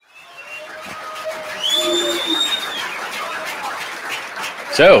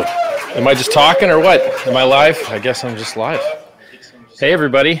So, am I just talking or what? Am I live? I guess I'm just live. Hey,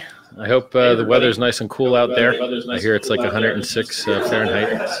 everybody. I hope the weather's nice and cool out there. I hear it's like 106 Fahrenheit,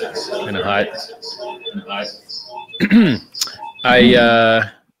 kind of hot. I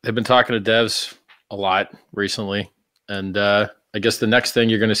have been talking to devs a lot recently, and I guess the next thing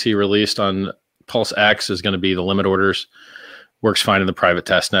you're going to see released on Pulse X is going to be the limit orders. Works fine in the private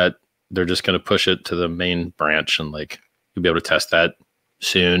testnet. They're just going to push it to the main branch, and like you'll be able to test that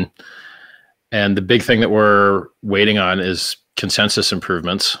soon. And the big thing that we're waiting on is consensus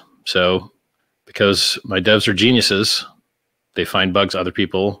improvements. So because my devs are geniuses, they find bugs other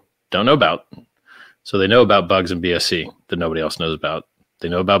people don't know about. So they know about bugs in BSC that nobody else knows about. They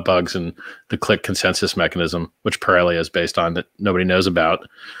know about bugs in the click consensus mechanism, which Parelia is based on, that nobody knows about.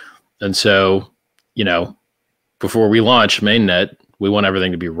 And so, you know, before we launch mainnet, we want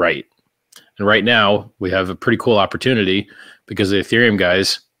everything to be right. And right now we have a pretty cool opportunity because the Ethereum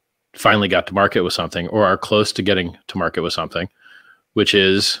guys finally got to market with something, or are close to getting to market with something, which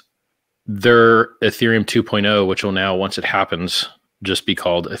is their Ethereum 2.0, which will now, once it happens, just be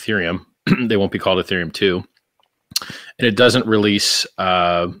called Ethereum. They won't be called Ethereum 2. And it doesn't release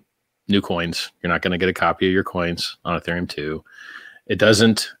new coins. You're not going to get a copy of your coins on Ethereum 2. It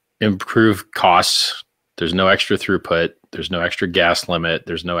doesn't improve costs. There's no extra throughput. There's no extra gas limit.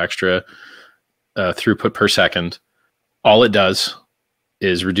 There's no extra throughput per second. All it does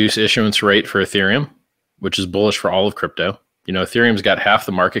is reduce issuance rate for Ethereum, which is bullish for all of crypto. You know, Ethereum's got half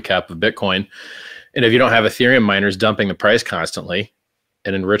the market cap of Bitcoin. And if you don't have Ethereum miners dumping the price constantly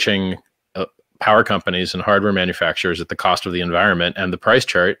and enriching power companies and hardware manufacturers at the cost of the environment and the price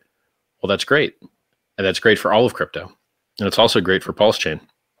chart, well, that's great. And that's great for all of crypto. And it's also great for Pulse Chain.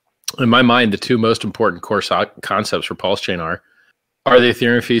 In my mind, the two most important core concepts for Pulse Chain are the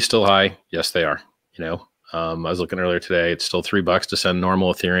Ethereum fees still high? Yes, they are. You know, I was looking earlier today, it's still $3 to send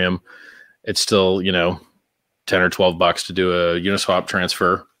normal Ethereum. It's still, you know, 10 or 12 bucks to do a Uniswap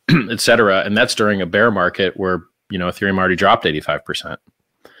transfer, et cetera. And that's during a bear market where, you know, Ethereum already dropped 85%.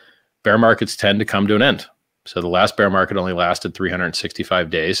 Bear markets tend to come to an end. So the last bear market only lasted 365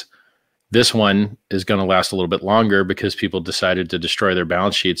 days. This one is going to last a little bit longer because people decided to destroy their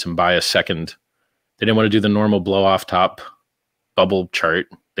balance sheets and buy a second. They didn't want to do the normal blow off top bubble chart.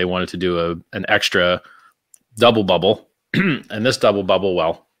 They wanted to do an extra double bubble. And this double bubble,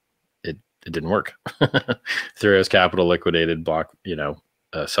 well, it didn't work. Therios Capital liquidated, Block, you know,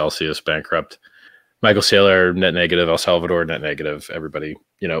 Celsius bankrupt, Michael Saylor net negative, El Salvador net negative, everybody,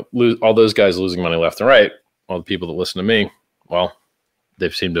 you know, all those guys losing money left and right. All the people that listen to me, well, they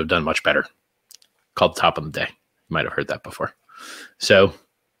seem to have done much better. Called top of the day. You might have heard that before. So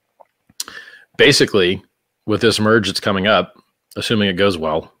basically, with this merge that's coming up, assuming it goes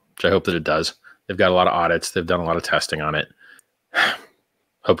well, which I hope that it does, they've got a lot of audits. They've done a lot of testing on it.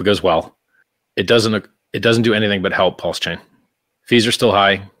 Hope it goes well. It doesn't do anything but help Pulse Chain. Fees are still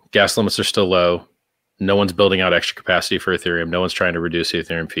high. Gas limits are still low. No one's building out extra capacity for Ethereum. No one's trying to reduce the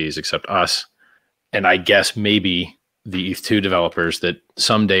Ethereum fees except us. And I guess maybe the ETH2 developers that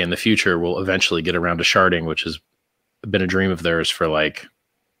someday in the future will eventually get around to sharding, which has been a dream of theirs for like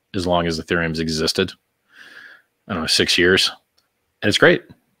as long as Ethereum's existed. I don't know, 6 years. And it's great.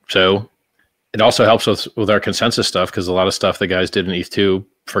 So it also helps with our consensus stuff, because a lot of stuff the guys did in ETH2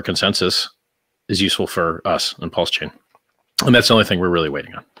 for consensus is useful for us in Pulse Chain. And that's the only thing we're really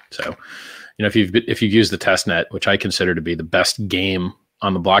waiting on. So, you know, if you've used the testnet, which I consider to be the best game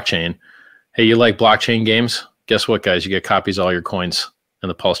on the blockchain, hey, you like blockchain games? Guess what, guys? You get copies of all your coins in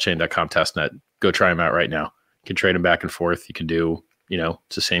the pulsechain.com testnet. Go try them out right now. You can trade them back and forth. You can do, you know,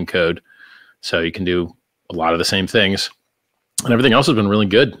 it's the same code. So you can do a lot of the same things. And everything else has been really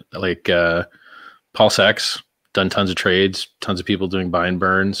good. Like Pulse X, done tons of trades, tons of people doing buy and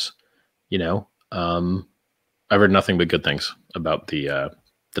burns. You know, I've heard nothing but good things about the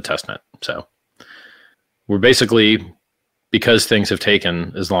testnet. So we're basically, because things have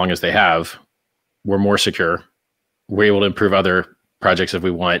taken as long as they have, we're more secure. We're able to improve other projects if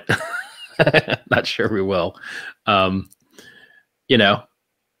we want. Not sure we will. You know,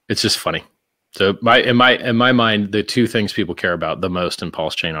 it's just funny. So in my mind, the two things people care about the most in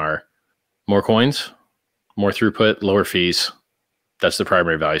Pulse Chain are more coins, more throughput, lower fees. That's the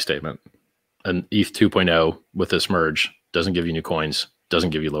primary value statement. And ETH 2.0 with this merge doesn't give you new coins, doesn't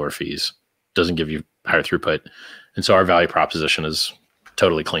give you lower fees, doesn't give you higher throughput. And so our value proposition is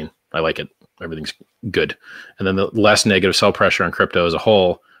totally clean. I like it. Everything's good. And then the less negative sell pressure on crypto as a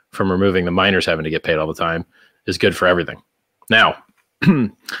whole from removing the miners having to get paid all the time is good for everything. Now,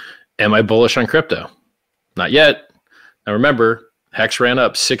 am I bullish on crypto? Not yet. Now remember, Hex ran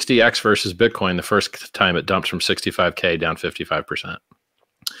up 60x versus Bitcoin the first time it dumped from 65K down 55%.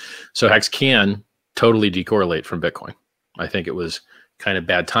 So Hex can totally decorrelate from Bitcoin. I think it was kind of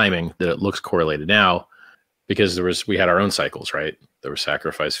bad timing that it looks correlated now, because we had our own cycles, right? There were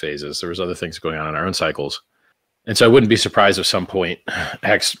sacrifice phases. There was other things going on in our own cycles. And so I wouldn't be surprised if some point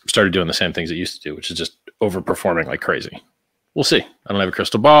Hex started doing the same things it used to do, which is just overperforming like crazy. We'll see. I don't have a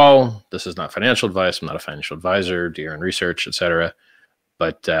crystal ball. This is not financial advice. I'm not a financial advisor, deer in research, etc.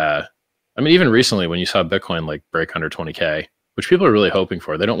 But I mean, even recently when you saw Bitcoin like break under 20K, which people are really hoping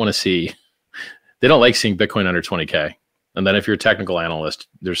for, they don't like seeing Bitcoin under 20K. And then if you're a technical analyst,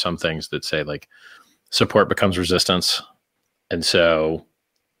 there's some things that say like support becomes resistance. And so,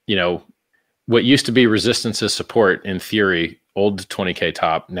 what used to be resistance is support in theory, old 20K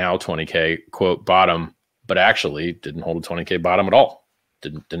top, now 20K quote bottom, but actually didn't hold a 20K bottom at all.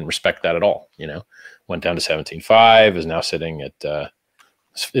 Didn't respect that at all. Went down to 17.5, is now sitting at,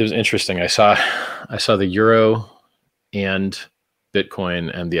 it was interesting. I saw the euro and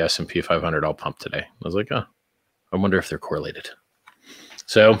Bitcoin and the S&P 500 all pumped today. I was like, oh, I wonder if they're correlated.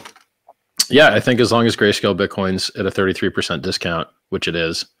 So yeah, I think as long as Grayscale Bitcoin's at a 33% discount, which it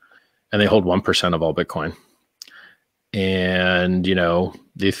is, and they hold 1% of all Bitcoin, and,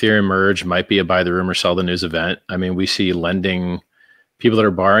 the Ethereum merge might be a buy the rumor, sell the news event. I mean, we see lending, people that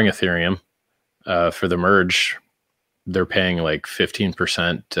are borrowing Ethereum for the merge, they're paying like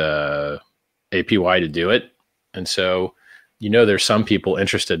 15% APY to do it. And so, there's some people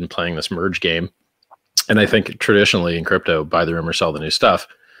interested in playing this merge game. And I think traditionally in crypto, buy the rumor, sell the new stuff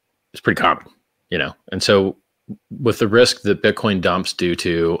is pretty common, And so with the risk that Bitcoin dumps due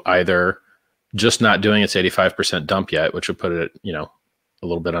to either just not doing its 85% dump yet, which would put it at, a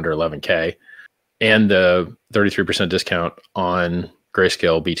little bit under 11K, and the 33% discount on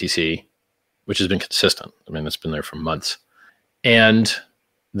Grayscale BTC, which has been consistent. I mean, it's been there for months. And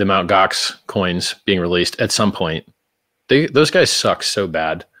the Mt. Gox coins being released at some point. Those guys suck so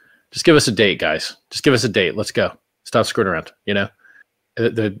bad. Just give us a date, guys. Just give us a date. Let's go. Stop screwing around,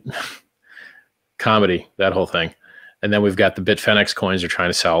 The comedy, that whole thing. And then we've got the Bitfinex coins they're trying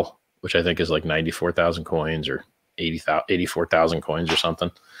to sell, which I think is like 94,000 coins or 84,000 coins or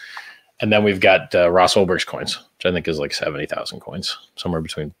something. And then we've got Ross Ulbricht's coins, which I think is like 70,000 coins, somewhere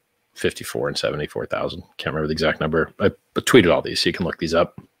between 54 and 74,000. Can't remember the exact number. I tweeted all these, so you can look these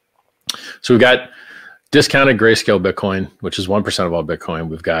up. So we've got discounted Grayscale Bitcoin, which is 1% of all Bitcoin.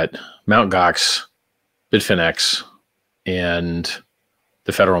 We've got Mt. Gox, Bitfinex, and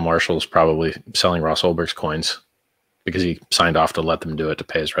the federal marshals probably selling Ross Ulbricht's coins because he signed off to let them do it to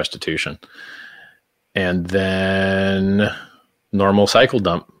pay his restitution. And then normal cycle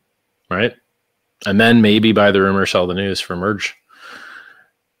dump, right? And then maybe buy the rumor, sell the news for merge.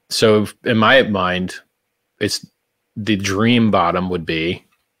 So in my mind, it's the dream bottom would be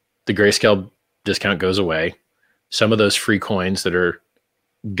the Grayscale discount goes away. Some of those free coins that are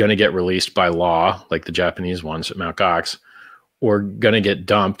going to get released by law, like the Japanese ones at Mt. Gox, or going to get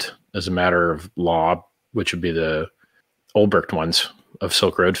dumped as a matter of law, which would be the Ulbricht ones of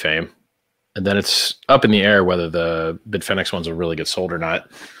Silk Road fame. And then it's up in the air whether the Bitfinex ones will really get sold or not.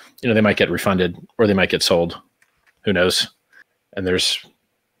 They might get refunded or they might get sold. Who knows? And I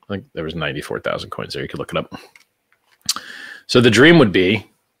think there was 94,000 coins there. You could look it up. So the dream would be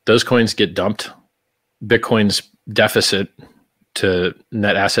those coins get dumped. Bitcoin's deficit to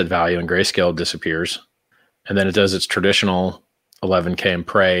net asset value in Grayscale disappears. And then it does its traditional 11K and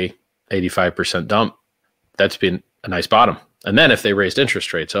pray 85% dump. That's been a nice bottom. And then if they raised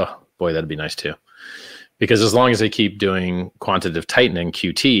interest rates, oh boy, that'd be nice too. Because as long as they keep doing quantitative tightening,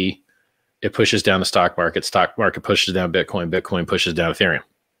 QT, it pushes down the stock market pushes down Bitcoin pushes down Ethereum.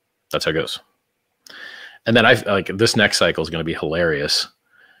 That's how it goes. And then I like this next cycle is going to be hilarious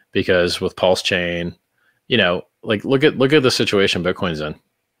because with Pulse Chain, like look at the situation Bitcoin's in.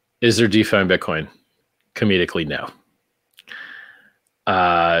 Is there DeFi in Bitcoin? Comedically, no.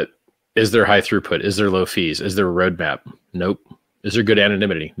 Is there high throughput? Is there low fees? Is there a roadmap? Nope. Is there good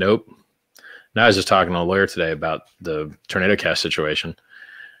anonymity? Nope. Now I was just talking to a lawyer today about the Tornado Cash situation.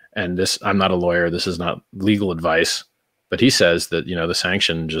 And I'm not a lawyer. This is not legal advice. But he says that, the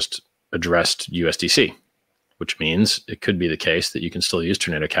sanction just addressed USDC, which means it could be the case that you can still use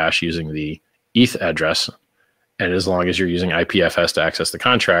Tornado Cash using the ETH address. And as long as you're using IPFS to access the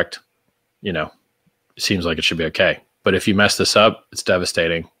contract, it seems like it should be okay. But if you mess this up, it's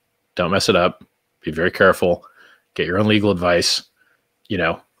devastating. Don't mess it up. Be very careful. Get your own legal advice.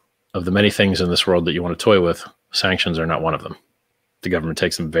 Of the many things in this world that you want to toy with, sanctions are not one of them. The government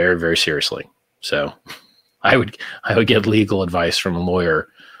takes them very, very seriously. So I would get legal advice from a lawyer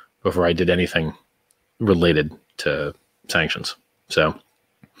before I did anything related to sanctions. So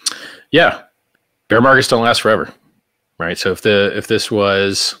yeah, bear markets don't last forever. right? So if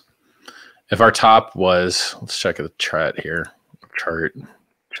our top was, let's check the chart here. Check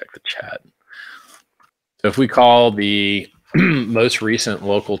the chat. So if we call the most recent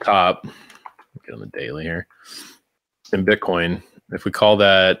local top, get on the daily here, in Bitcoin, if we call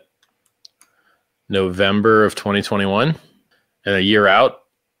that November of 2021, and a year out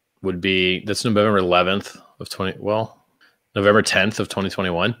would be, that's November 11th of November 10th of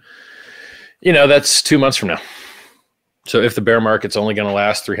 2021. That's 2 months from now. So if the bear market's only going to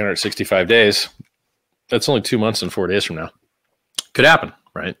last 365 days, that's only 2 months and 4 days from now. Could happen,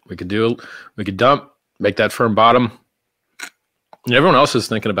 right? We could dump, make that firm bottom. And everyone else is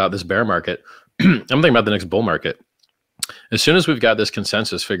thinking about this bear market. I'm thinking about the next bull market. As soon as we've got this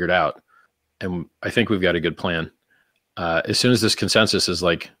consensus figured out, and I think we've got a good plan, as soon as this consensus is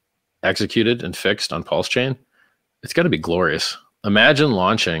like executed and fixed on Pulse Chain, it's going to be glorious. Imagine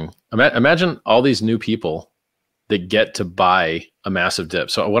all these new people that get to buy a massive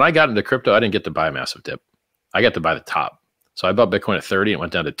dip. So when I got into crypto, I didn't get to buy a massive dip. I got to buy the top. So I bought Bitcoin at 30 and it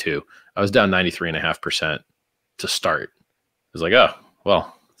went down to 2. I was down 93.5% to start. It was like, oh,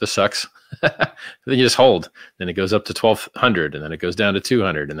 well, this sucks. Then you just hold. Then it goes up to 1,200, and then it goes down to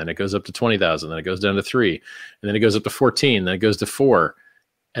 200, and then it goes up to 20,000, then it goes down to 3, and then it goes up to 14, then it goes to 4,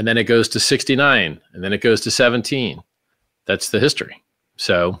 and then it goes to 69, and then it goes to 17. That's the history.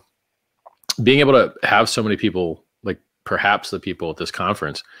 So being able to have so many people, like perhaps the people at this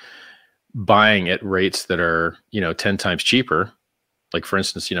conference, buying at rates that are 10 times cheaper, like for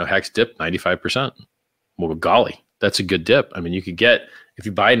instance, Hex dipped 95%. Well, golly, that's a good dip. I mean, you could get, if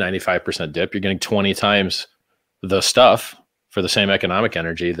you buy 95% dip, you're getting 20 times the stuff for the same economic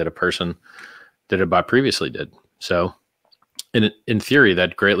energy that a person that had bought previously did. So in theory,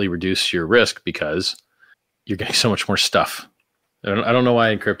 that greatly reduces your risk because you're getting so much more stuff. I don't know why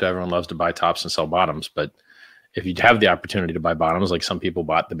in crypto everyone loves to buy tops and sell bottoms, but if you have the opportunity to buy bottoms, like some people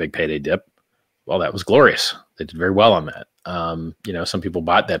bought the big payday dip, well, that was glorious. They did very well on that. Some people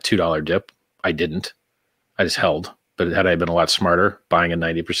bought that $2 dip. I didn't. I just held. But had I been a lot smarter, buying a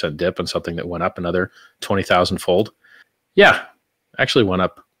 90% dip on something that went up another 20,000 fold, yeah, actually went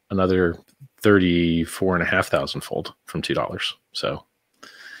up another 34,500 fold from $2. So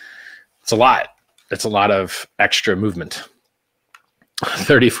it's a lot. It's a lot of extra movement.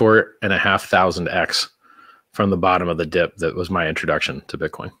 34,500x from the bottom of the dip. That was my introduction to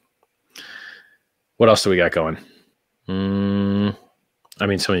Bitcoin. What else do we got going? Some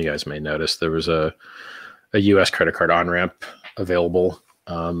of you guys may notice there was a US credit card on-ramp available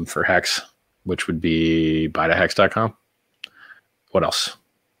for Hex, which would be buytohex.com. What else?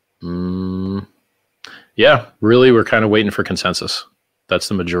 Yeah, really, we're kind of waiting for consensus. That's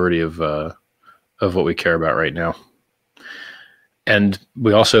the majority of what we care about right now. And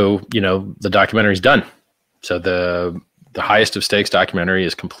we also, the documentary's done. So the Highest of Stakes documentary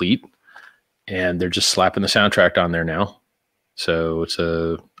is complete, and they're just slapping the soundtrack on there now. So it's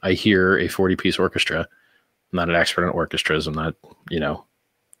I hear a 40-piece orchestra. I'm not an expert in orchestras. I'm not, I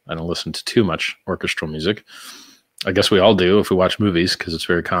don't listen to too much orchestral music. I guess we all do if we watch movies, because it's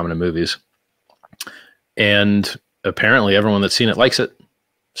very common in movies. And apparently everyone that's seen it likes it.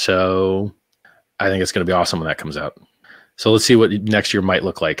 So I think it's going to be awesome when that comes out. So let's see what next year might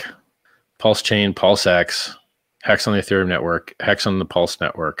look like. Pulse Chain, Pulse X, Hex on the Ethereum network, Hex on the Pulse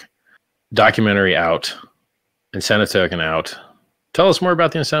network, documentary out, incentive token out. Tell us more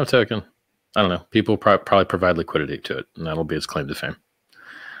about the incentive token. I don't know. People probably provide liquidity to it, and that'll be its claim to fame.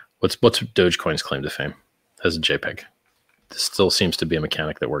 What's Dogecoin's claim to fame? As a JPEG. This still seems to be a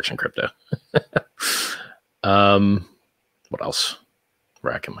mechanic that works in crypto. What else?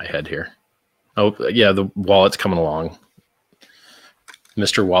 Racking my head here. Oh, yeah, the wallet's coming along.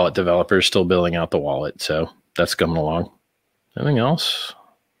 Mr. Wallet developer is still building out the wallet, so that's coming along. Anything else?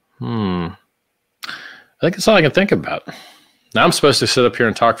 I think that's all I can think about. Now I'm supposed to sit up here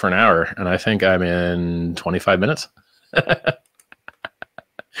and talk for an hour, and I think I'm in 25 minutes.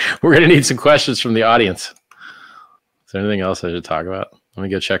 We're going to need some questions from the audience. Is there anything else I should talk about? Let me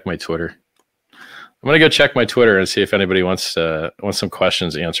go check my Twitter. I'm going to go check my Twitter and see if anybody wants some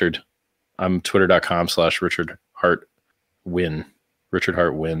questions answered. I'm twitter.com/RichardHartWin. Richard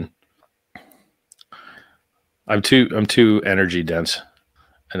Hart Win. I'm too energy dense,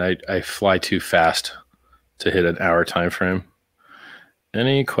 and I fly too fast to hit an hour time frame.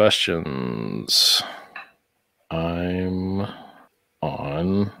 Any questions? I'm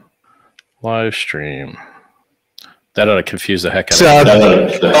on live stream. That ought to confuse the heck out of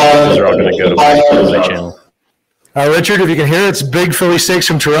me. Those are all going to go to my channel. Richard, if you can hear, it's Big Philly Stakes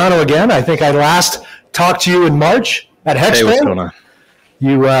from Toronto again. I think I last talked to you in March at Hexpo. Hey, what's going on?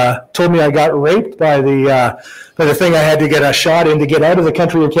 You told me I got raped by the thing I had to get a shot in to get out of the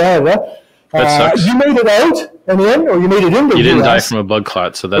country of Canada. That sucks. You made it out and in, or you made it into You didn't die from a blood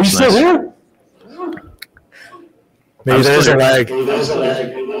clot, so that's nice. Are you still here? Maybe there's a lag.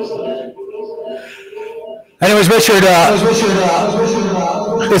 Anyways, Richard,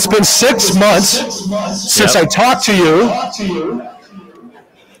 it's been 6 months since I talked to you.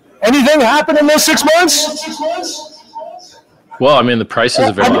 Anything happened in those 6 months? Well, I mean, the prices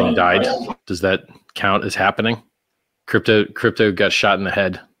of everything died. Does that count as happening? Crypto got shot in the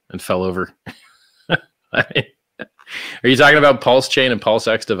head and fell over. I mean, are you talking about Pulse Chain and Pulse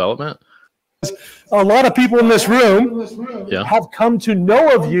X development? A lot of people in this room have come to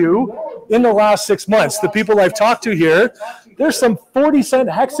know of you in the last 6 months. The people I've talked to here, there's some 40-cent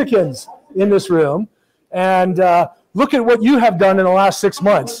hexagons in this room. And look at what you have done in the last 6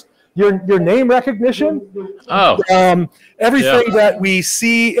 months. Your name recognition, everything that we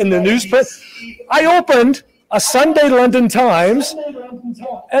see in the newsprint. I opened a Sunday London Times,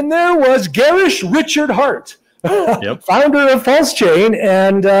 and there was Garish Richard Hart, founder of Pulse Chain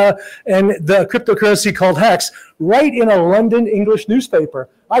and the cryptocurrency called Hex, right in a London English newspaper.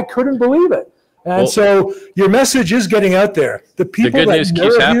 I couldn't believe it. And so your message is getting out there. The people the good that news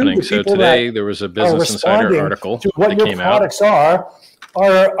keeps happening. So today that there was a Business Insider article to what that your came products out.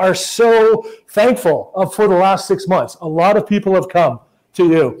 are so thankful for the last 6 months. A lot of people have come to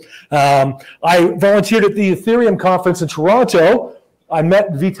you. I volunteered at the Ethereum conference in Toronto. I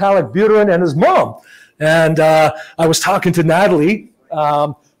met Vitalik Buterin and his mom. And I was talking to Natalie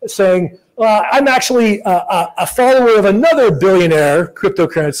saying, I'm actually a follower of another billionaire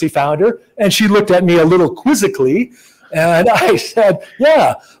cryptocurrency founder. And she looked at me a little quizzically. And I said,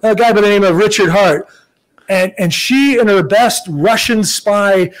 yeah, a guy by the name of Richard Hart. And she, in her best Russian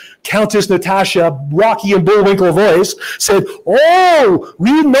spy Countess Natasha, Rocky and Bullwinkle voice, said, "Oh,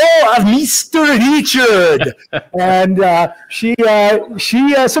 we know of Mr. Richard." And she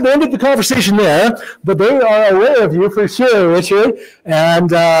sort of ended the conversation there, but they are aware of you for sure, Richard. And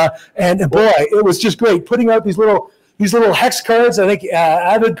boy, it was just great putting out these little hex cards. I think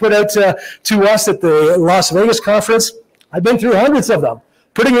Avid put out to us at the Las Vegas conference. I've been through hundreds of them.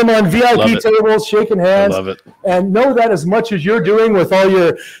 Putting them on VIP tables, shaking hands, and know that as much as you're doing with all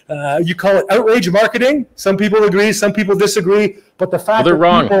your, you call it outrage marketing. Some people agree, some people disagree, but the fact that people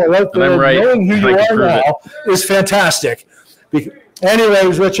are out there knowing who you are now is fantastic.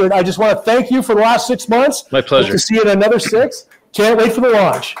 Anyways, Richard, I just want to thank you for the last 6 months. My pleasure. Hope to see you in another 6. Can't wait for the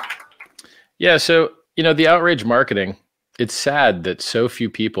launch. Yeah, so, the outrage marketing, it's sad that so few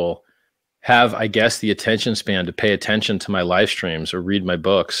people have, I guess, the attention span to pay attention to my live streams or read my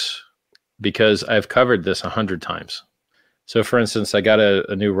books, because I've covered this 100 times. So for instance, I got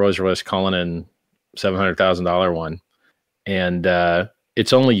a new Rolls-Royce Cullinan $700,000 one. And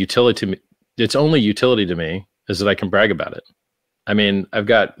it's only utility to me is that I can brag about it. I mean, I've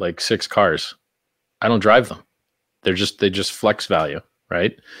got like 6 cars. I don't drive them. They just flex value,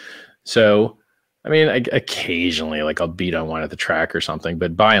 right? So, I mean, occasionally like I'll beat on one at the track or something,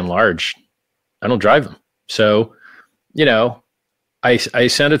 but by and large, I don't drive them. So, I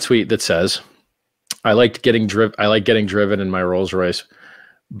sent a tweet that says, I like getting driven in my Rolls Royce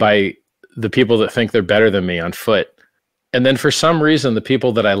by the people that think they're better than me on foot. And then for some reason, the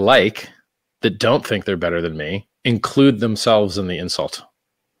people that I like that don't think they're better than me include themselves in the insult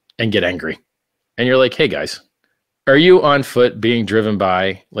and get angry. And you're like, hey guys, are you on foot being driven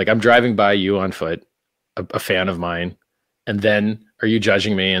by, like I'm driving by you on foot, a fan of mine, and then are you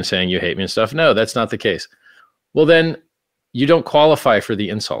judging me and saying you hate me and stuff? No, that's not the case. Well, then you don't qualify for the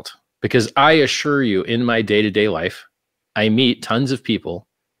insult, because I assure you in my day-to-day life, I meet tons of people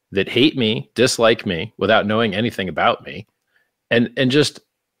that hate me, dislike me without knowing anything about me, and just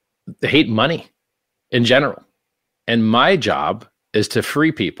hate money in general. And my job is to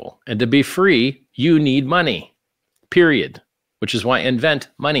free people. And to be free, you need money, period. Which is why I invent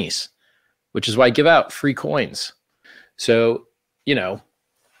monies, which is why I give out free coins. So,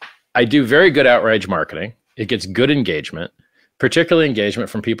 I do very good outrage marketing. It gets good engagement, particularly engagement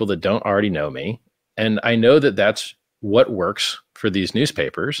from people that don't already know me. And I know that that's what works for these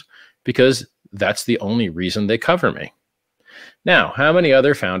newspapers, because that's the only reason they cover me. Now, how many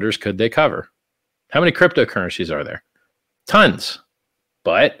other founders could they cover? How many cryptocurrencies are there? Tons.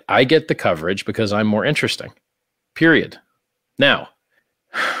 But I get the coverage because I'm more interesting, period. Now,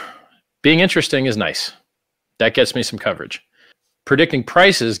 being interesting is nice. That gets me some coverage. Predicting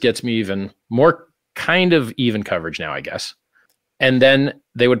prices gets me even more kind of even coverage now, I guess. And then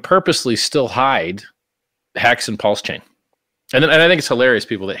they would purposely still hide Hex and Pulse Chain. And I think it's hilarious,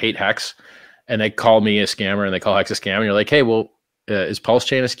 people that hate Hex and they call me a scammer and they call Hex a scam. And you're like, hey, well, Is Pulse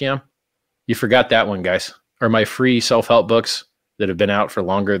Chain a scam? You forgot that one, guys. Are my free self-help books that have been out for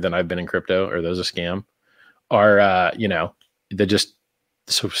longer than I've been in crypto, are those a scam? Are, they're just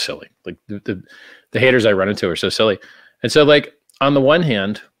so silly. Like the haters I run into are so silly. And so like, on the one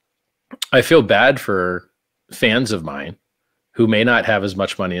hand, I feel bad for fans of mine who may not have as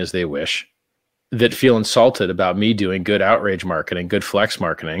much money as they wish, that feel insulted about me doing good outrage marketing, good flex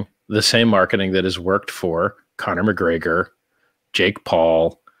marketing, the same marketing that has worked for Conor McGregor, Jake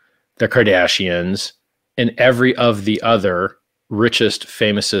Paul, the Kardashians, and every of the other richest,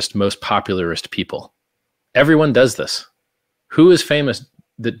 famousest, most popularist people. Everyone does this. Who is famous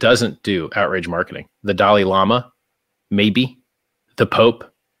that doesn't do outrage marketing? The Dalai Lama? Maybe. The Pope?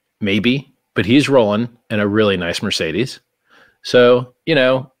 Maybe. But he's rolling in a really nice Mercedes. So,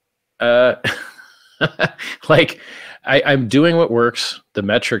 like I'm doing what works. The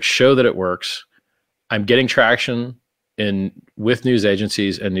metrics show that it works. I'm getting traction with news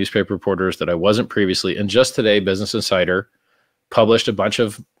agencies and newspaper reporters that I wasn't previously. And just today, Business Insider published a bunch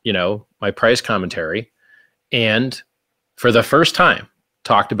of, my price commentary, and for the first time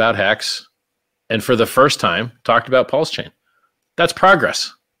talked about Hex, and for the first time talked about Pulse Chain. That's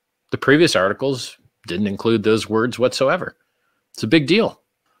progress. The previous articles didn't include those words whatsoever. It's a big deal.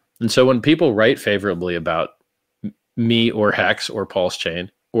 And so when people write favorably about me or Hex or Pulse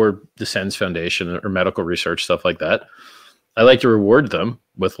Chain or the SENS Foundation or medical research, stuff like that, I like to reward them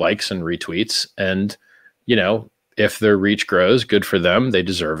with likes and retweets. And, if their reach grows, good for them. They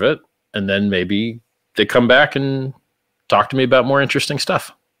deserve it. And then maybe they come back and talk to me about more interesting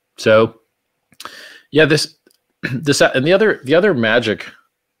stuff. So yeah, this and the other magic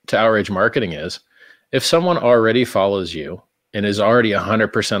to outrage marketing is if someone already follows you and is already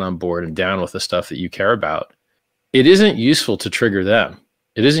 100% on board and down with the stuff that you care about, it isn't useful to trigger them.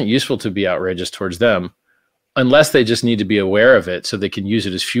 It isn't useful to be outrageous towards them unless they just need to be aware of it so they can use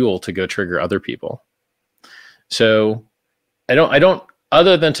it as fuel to go trigger other people. So I don't,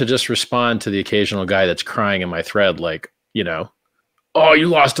 other than to just respond to the occasional guy that's crying in my thread, like, oh, you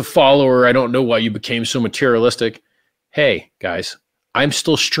lost a follower. I don't know why you became so materialistic. Hey, guys, I'm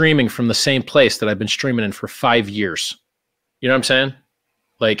still streaming from the same place that I've been streaming in for 5 years. You know what I'm saying?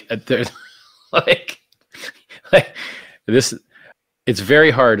 Like, like this, it's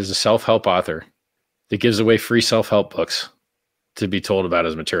very hard as a self-help author that gives away free self-help books to be told about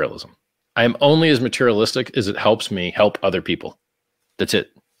as materialism. I am only as materialistic as it helps me help other people. That's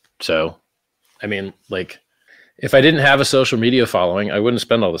it. So, I mean, like, if I didn't have a social media following, I wouldn't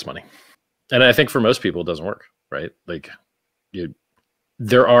spend all this money. And I think for most people, it doesn't work, right? Like,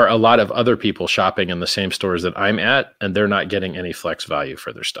 there are a lot of other people shopping in the same stores that I'm at, and they're not getting any flex value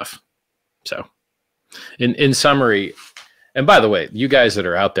for their stuff. So, in summary, and by the way, you guys that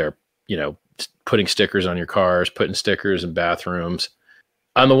are out there, putting stickers on your cars, putting stickers in bathrooms,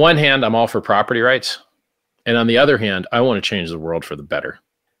 on the one hand, I'm all for property rights. And on the other hand, I want to change the world for the better.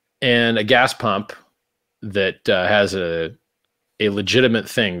 And a gas pump that has a legitimate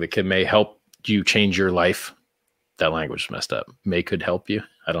thing that may help you change your life. That language is messed up. Could help you.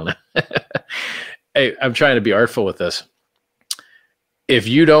 I don't know. Hey, I'm trying to be artful with this. If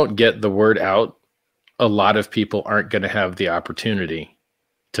you don't get the word out, a lot of people aren't going to have the opportunity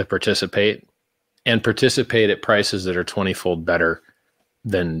to participate and participate at prices that are 20-fold better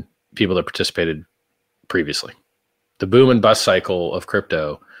than people that participated previously. The boom and bust cycle of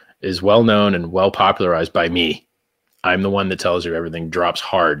crypto is well known and well popularized by me. I'm the one that tells you everything drops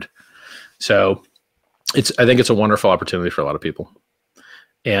hard. So I think it's a wonderful opportunity for a lot of people.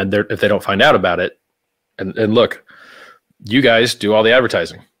 And if they don't find out about it, and look, you guys do all the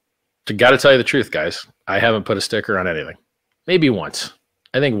advertising. So got to tell you the truth, guys. I haven't put a sticker on anything. Maybe once.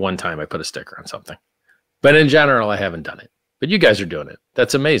 I think one time I put a sticker on something. But in general, I haven't done it. But you guys are doing it.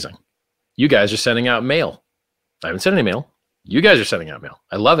 That's amazing. You guys are sending out mail. I haven't sent any mail. You guys are sending out mail.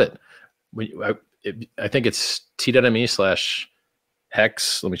 I love it. I think it's t.me/hex.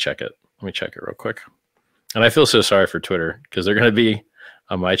 Let me check it. Let me check it real quick. And I feel so sorry for Twitter because they're going to be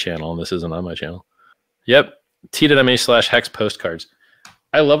on my channel and this isn't on my channel. Yep. t.me/hex postcards.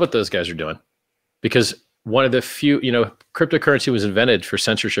 I love what those guys are doing because one of the few, cryptocurrency was invented for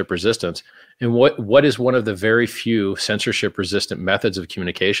censorship resistance. And what is one of the very few censorship resistant methods of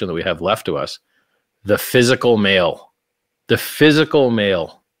communication that we have left to us? The physical mail. The physical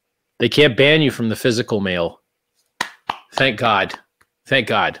mail. They can't ban you from the physical mail. Thank God. Thank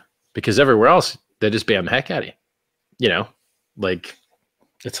God. Because everywhere else, they just ban the heck out of you. Like,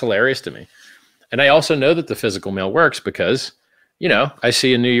 it's hilarious to me. And I also know that the physical mail works because, I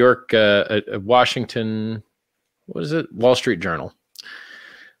see in New York, a Washington, what is it? Wall Street Journal.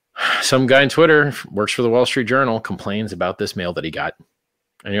 Some guy on Twitter works for the Wall Street Journal, complains about this mail that he got.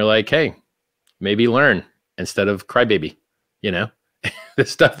 And you're like, hey, maybe learn instead of crybaby. The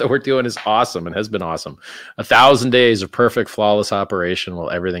stuff that we're doing is awesome and has been awesome. 1,000 days of perfect, flawless operation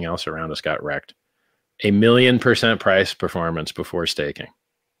while everything else around us got wrecked. 1,000,000% price performance before staking.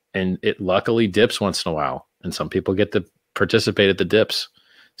 And it luckily dips once in a while. And some people get to participate at the dips.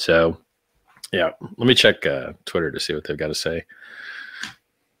 So, yeah, let me check Twitter to see what they've got to say.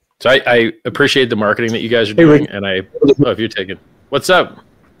 So I appreciate the marketing that you guys are doing. And if you're taking, what's up?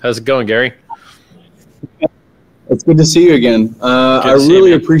 How's it going, Gary? It's good to see you again. I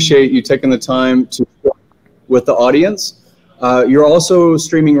really appreciate you taking the time to with the audience. You're also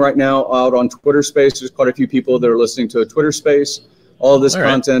streaming right now out on Twitter Space. There's quite a few people that are listening to a Twitter Space. All of this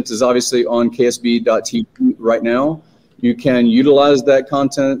content is obviously on ksb.tv right now. You can utilize that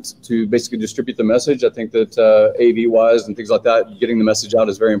content to basically distribute the message. I think that AV-wise and things like that, getting the message out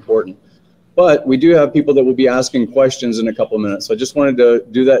is very important. But we do have people that will be asking questions in a couple of minutes. So I just wanted to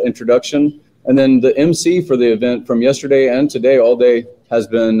do that introduction. And then the MC for the event from yesterday and today all day has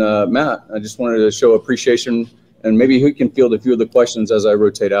been Matt. I just wanted to show appreciation, and maybe he can field a few of the questions as I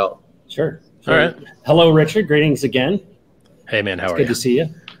rotate out. Sure. All right. Hello, Richard. Greetings again. Hey, man. How are you? Good to see you.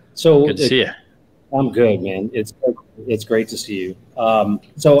 So good to see you. I'm good, man. It's great to see you.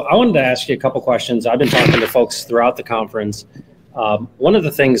 So I wanted to ask you a couple questions. I've been talking to folks throughout the conference. One of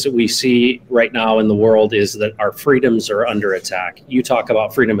the things that we see right now in the world is that our freedoms are under attack. You talk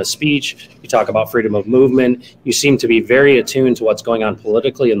about freedom of speech. You talk about freedom of movement. You seem to be very attuned to what's going on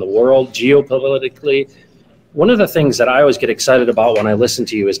politically in the world, geopolitically. One of the things that I always get excited about when I listen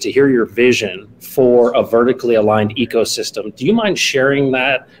to you is to hear your vision for a vertically aligned ecosystem. Do you mind sharing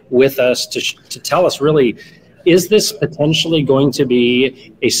that with us to tell us really, is this potentially going to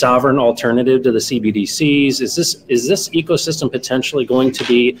be a sovereign alternative to the CBDCs? Is this ecosystem potentially going to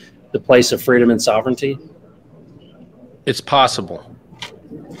be the place of freedom and sovereignty? It's possible.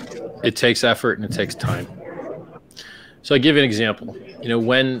 It takes effort and it takes time. So I'll give you an example.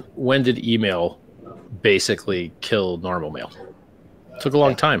 When did email basically kill normal mail? It took a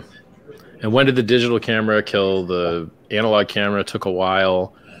long time. And when did the digital camera kill the analog camera? It took a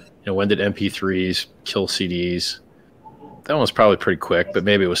while. When did MP3s kill CDs? That one was probably pretty quick, but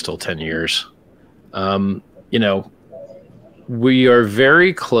maybe it was still 10 years. We are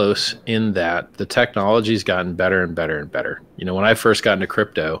very close in that the technology's gotten better and better and better. When I first got into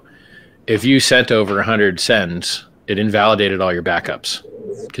crypto, if you sent over 100 sends, it invalidated all your backups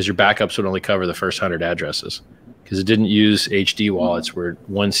because your backups would only cover the first 100 addresses because it didn't use HD wallets where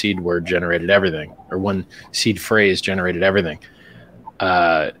one seed word generated everything or one seed phrase generated everything.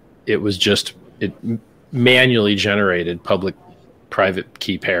 It manually generated public-private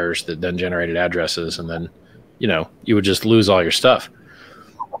key pairs that then generated addresses, and then, you would just lose all your stuff.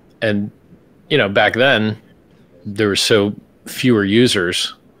 And, back then, there were so fewer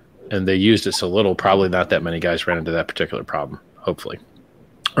users, and they used it so little, probably not that many guys ran into that particular problem, hopefully.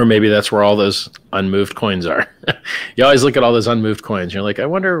 Or maybe that's where all those unmoved coins are. You always look at all those unmoved coins, you're like, I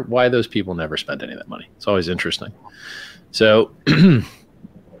wonder why those people never spent any of that money. It's always interesting. So...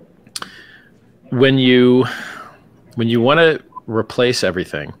 When you want to replace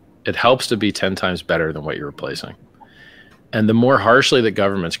everything, it helps to be 10 times better than what you're replacing. And the more harshly that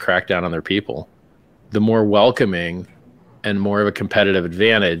governments crack down on their people, the more welcoming and more of a competitive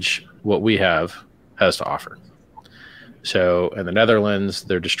advantage what we have has to offer. So in the Netherlands,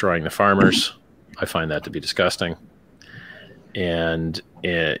 they're destroying the farmers. I find that to be disgusting. And,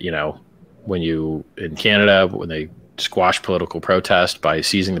 in Canada, when they squash political protest by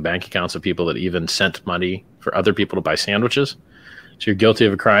seizing the bank accounts of people that even sent money for other people to buy sandwiches. So you're guilty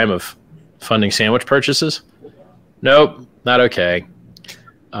of a crime of funding sandwich purchases? Nope, not okay.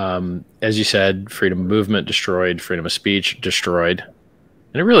 As you said, freedom of movement destroyed, freedom of speech destroyed.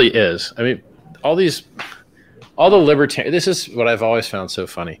 And it really is. I mean, all the libertarian, this is what I've always found so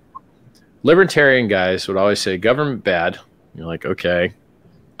funny. Libertarian guys would always say government bad. You're like, okay.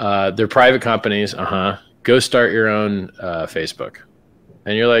 They're private companies. Go start your own Facebook.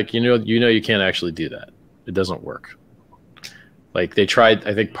 And you're like, you can't actually do that. It doesn't work. Like they tried,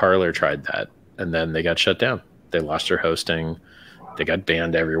 I think Parler tried that, and then they got shut down. They lost their hosting. They got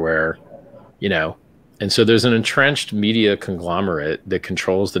banned everywhere, And so there's an entrenched media conglomerate that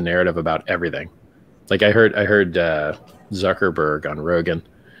controls the narrative about everything. Like I heard Zuckerberg on Rogan,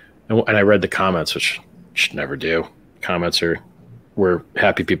 and I read the comments, which you should never do. Comments are where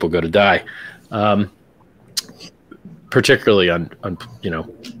happy people go to die. Particularly on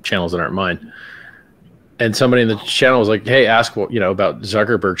channels that aren't mine. And somebody in the channel was like, hey, ask about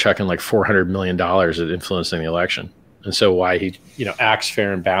Zuckerberg checking like $400 million at influencing the election. And so why he, acts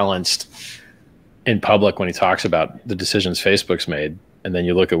fair and balanced in public when he talks about the decisions Facebook's made. And then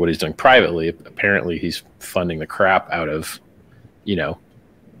you look at what he's doing privately. Apparently he's funding the crap out of,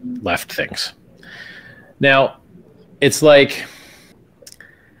 left things. Now, it's like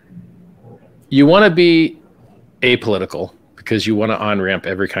you want to be apolitical because you want to on-ramp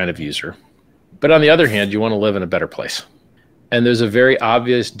every kind of user. But on the other hand, you want to live in a better place. And there's a very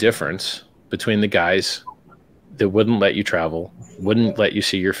obvious difference between the guys that wouldn't let you travel, wouldn't let you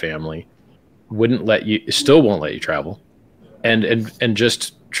see your family, still won't let you travel, and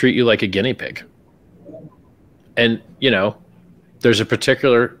just treat you like a guinea pig. And, there's a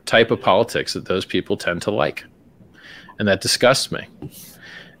particular type of politics that those people tend to like. And that disgusts me.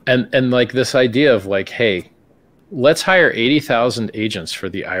 And like this idea of like, hey, let's hire 80,000 agents for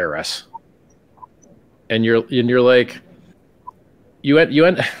the IRS. And you're like,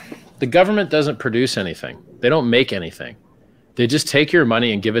 the government doesn't produce anything. They don't make anything. They just take your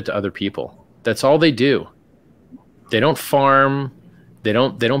money and give it to other people. That's all they do. They don't farm. They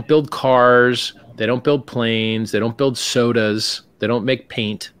don't build cars. They don't build planes. They don't build sodas. They don't make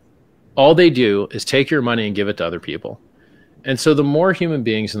paint. All they do is take your money and give it to other people. And so the more human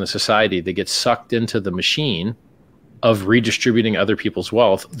beings in the society that get sucked into the machine of redistributing other people's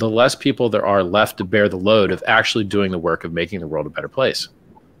wealth, the less people there are left to bear the load of actually doing the work of making the world a better place.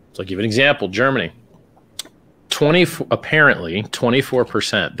 So I'll give you an example. Germany. Apparently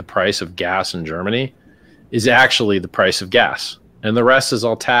 24% the price of gas in Germany is actually the price of gas. And the rest is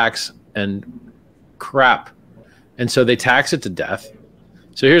all tax and crap. And so they tax it to death.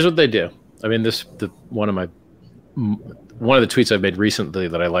 So here's what they do. I mean, one of the tweets I've made recently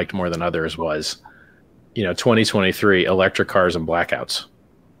that I liked more than others was, 2023 electric cars and blackouts.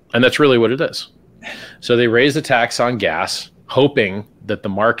 And that's really what it is. So they raise the tax on gas, hoping that the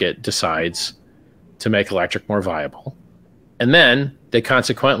market decides to make electric more viable. And then they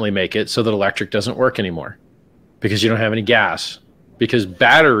consequently make it so that electric doesn't work anymore because you don't have any gas, because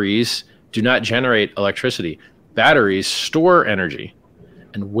batteries do not generate electricity. Batteries store energy.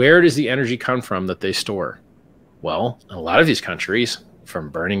 And where does the energy come from that they store? Well, in a lot of these countries, from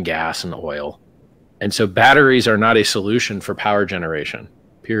burning gas and oil. And so batteries are not a solution for power generation,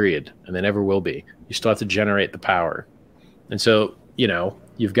 period. And they never will be. You still have to generate the power. And so,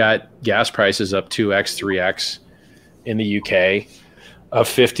 you've got gas prices up 2x, 3x in the UK, of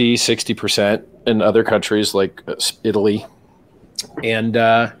 50, 60% in other countries like Italy. And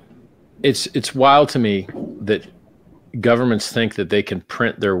it's wild to me that governments think that they can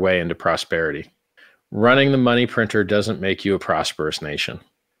print their way into prosperity. Running the money printer doesn't make you a prosperous nation.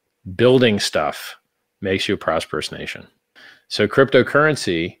 Building stuff makes you a prosperous nation. So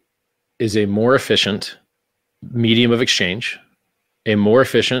cryptocurrency is a more efficient medium of exchange, a more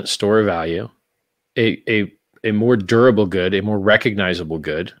efficient store of value, a more durable good, a more recognizable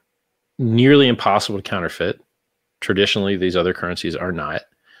good, nearly impossible to counterfeit. Traditionally, these other currencies are not.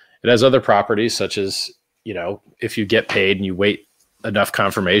 It has other properties such as, if you get paid and you wait enough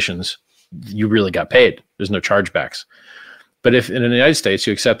confirmations, you really got paid. There's no chargebacks. But if in the United States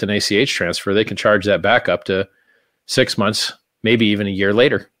you accept an ACH transfer, they can charge that back up to 6 months, maybe even a year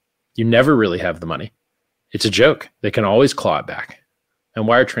later. You never really have the money. It's a joke. They can always claw it back. And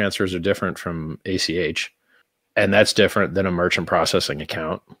wire transfers are different from ACH. And that's different than a merchant processing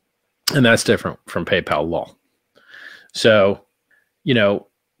account. And that's different from PayPal law. So,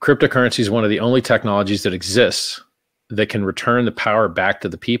 cryptocurrency is one of the only technologies that exists that can return the power back to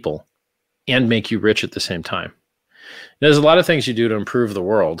the people and make you rich at the same time. There's a lot of things you do to improve the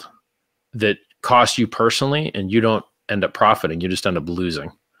world that cost you personally, and you don't end up profiting. You just end up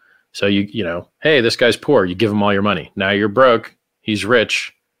losing. So hey, this guy's poor. You give him all your money. Now you're broke. He's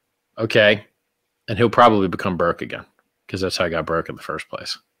rich. Okay. And he'll probably become broke again because that's how he got broke in the first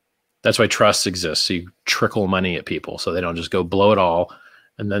place. That's why trusts exist. So you trickle money at people so they don't just go blow it all.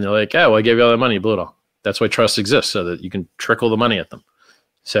 And then they're like, oh, well, I gave you all that money, you blew it all. That's why trust exists, so that you can trickle the money at them.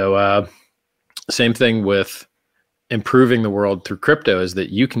 So same thing with improving the world through crypto is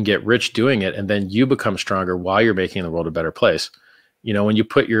that you can get rich doing it, and then you become stronger while you're making the world a better place. When you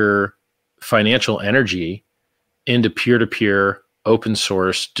put your financial energy into peer-to-peer, open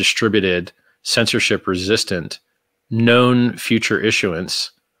source, distributed, censorship resistant, known future issuance,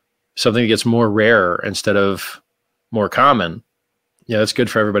 something that gets more rare instead of more common, that's good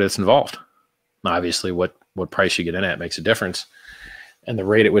for everybody that's involved. Obviously, what price you get in at makes a difference, and the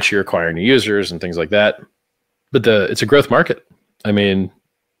rate at which you're acquiring new users and things like that. But it's a growth market. I mean,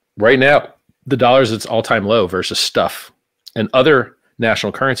 right now, the dollar's at its all-time low versus stuff, and other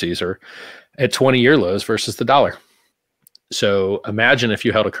national currencies are at 20-year lows versus the dollar. So imagine if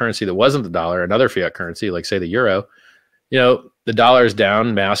you held a currency that wasn't the dollar, another fiat currency, like say the euro, the dollar is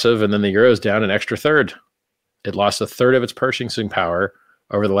down massive, and then the euro is down an extra third. It lost a third of its purchasing power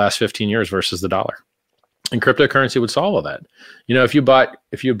over the last 15 years versus the dollar. And cryptocurrency would solve all that. If you bought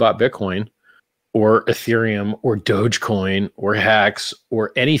Bitcoin or Ethereum or Dogecoin or Hex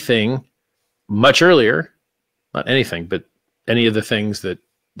or anything much earlier, not anything, but any of the things that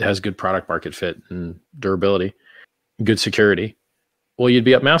has good product market fit and durability, good security, well, you'd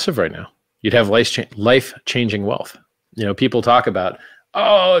be up massive right now. You'd have life-changing wealth. People talk about,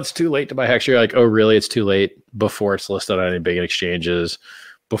 oh, it's too late to buy Hex. You're like, oh, really? It's too late before it's listed on any big exchanges,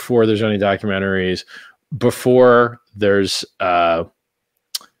 before there's any documentaries, before there's a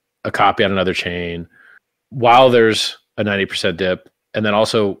copy on another chain, while there's a 90% dip, and then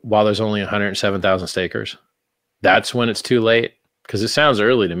also while there's only 107,000 stakers. That's when it's too late, because it sounds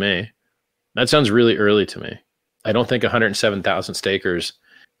early to me. That sounds really early to me. I don't think 107,000 stakers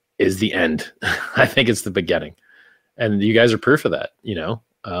is the end. I think it's the beginning. And you guys are proof of that.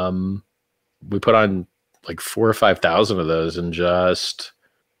 We put on like 4,000 or 5,000 of those in just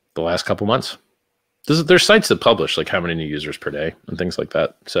the last couple months. There's sites that publish like how many new users per day and things like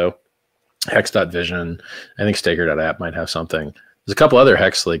that. So Hex.vision, I think Staker.app might have something. There's a couple other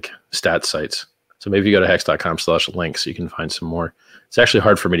Hex like stats sites. So maybe you go to hex.com/links, you can find some more. It's actually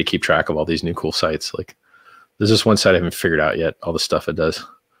hard for me to keep track of all these new cool sites. Like there's this one site I haven't figured out yet, all the stuff it does.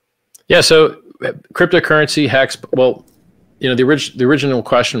 Yeah, so cryptocurrency, Hex, well, the original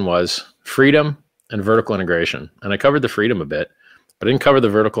question was freedom and vertical integration. And I covered the freedom a bit, but I didn't cover the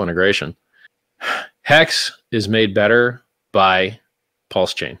vertical integration. Hex is made better by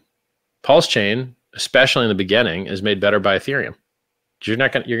Pulse Chain. Pulse Chain, especially in the beginning, is made better by Ethereum.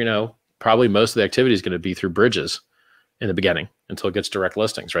 Probably most of the activity is going to be through bridges in the beginning until it gets direct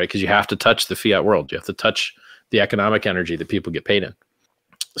listings, right? Because you have to touch the fiat world. You have to touch the economic energy that people get paid in.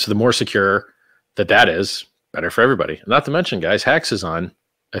 So the more secure that is, better for everybody. Not to mention, guys, Hex is on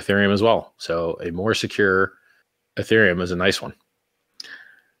Ethereum as well. So a more secure Ethereum is a nice one.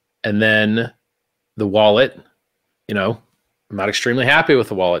 And then the wallet, I'm not extremely happy with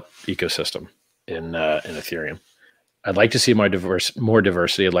the wallet ecosystem in Ethereum. I'd like to see more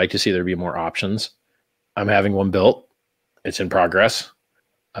diversity. I'd like to see there be more options. I'm having one built. It's in progress.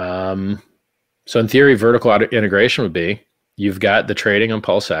 So in theory, vertical integration would be, you've got the trading on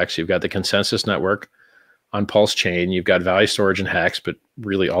PulseX, you've got the consensus network on Pulse Chain, you've got value storage and Hex, but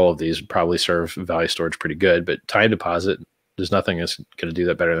really all of these would probably serve value storage pretty good. But time deposit, there's nothing that's going to do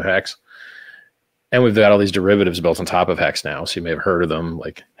that better than Hex. And we've got all these derivatives built on top of Hex now. So you may have heard of them,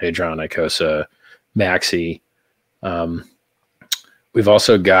 like Hadron, Icosa, Maxi. We've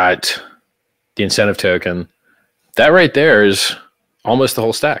also got the incentive token. That right there is almost the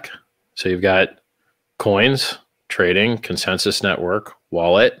whole stack. So you've got coins, trading, consensus network,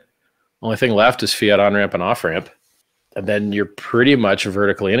 wallet. Only thing left is fiat on-ramp and off-ramp. And then you're pretty much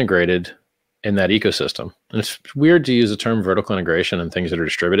vertically integrated in that ecosystem. And it's weird to use the term vertical integration and things that are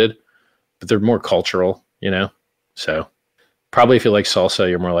distributed, but they're more cultural, So probably if you like salsa,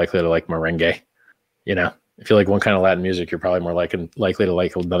 you're more likely to like merengue, If you like one kind of Latin music, you're probably more likely to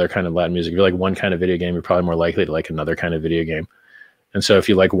like another kind of Latin music. If you like one kind of video game, you're probably more likely to like another kind of video game. And so if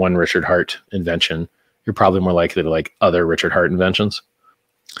you like one Richard Hart invention, you're probably more likely to like other Richard Hart inventions.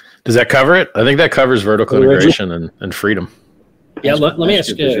 Does that cover it? I think that covers vertical integration and freedom. Yeah, let me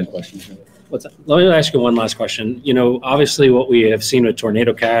ask you Let me ask you one last question. Obviously what we have seen with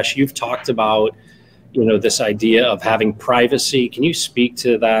Tornado Cash, you've talked about this idea of having privacy. Can you speak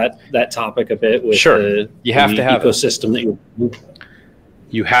to that topic a bit with the ecosystem that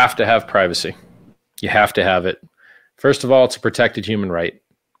you have to have privacy. You have to have it. First of all, it's a protected human right.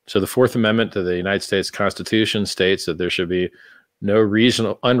 So the Fourth Amendment to the United States Constitution states that there should be no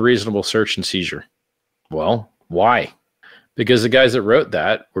unreasonable search and seizure. Well, why? Because the guys that wrote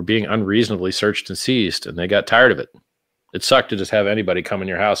that were being unreasonably searched and seized, and they got tired of it. It sucked to just have anybody come in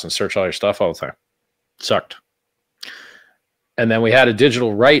your house and search all your stuff all the time. Sucked. And then we had a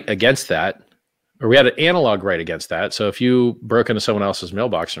digital right against that, or we had an analog right against that. So if you broke into someone else's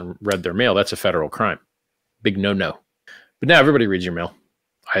mailbox and read their mail, that's a federal crime. Big no-no. But now everybody reads your mail.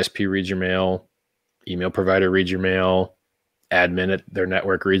 ISP reads your mail. Email provider reads your mail. Admin at their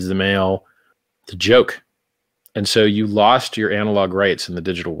network reads the mail. It's a joke. And so you lost your analog rights in the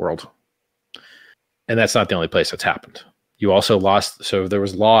digital world. And that's not the only place that's happened. You also lost, so there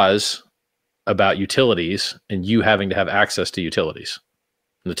was laws about utilities and you having to have access to utilities.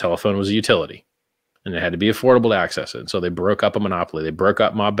 And the telephone was a utility. And it had to be affordable to access it. And so they broke up a monopoly. They broke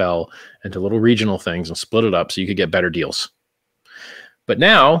up Ma Bell into little regional things and split it up so you could get better deals. But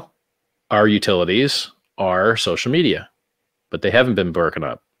now our utilities are social media, but they haven't been broken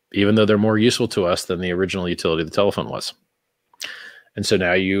up, even though they're more useful to us than the original utility the telephone was. And so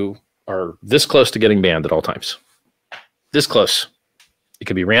now you are this close to getting banned at all times. This close. It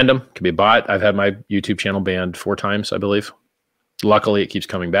could be random, it could be a bot. I've had my YouTube channel banned 4 times, I believe. Luckily, it keeps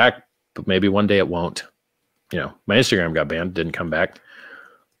coming back, but maybe one day it won't. My Instagram got banned, didn't come back.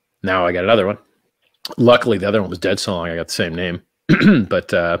 Now I got another one. Luckily, the other one was dead so long, I got the same name.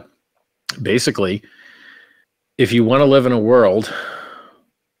 But basically, if you want to live in a world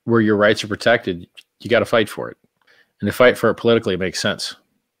where your rights are protected, you got to fight for it. And to fight for it politically makes sense.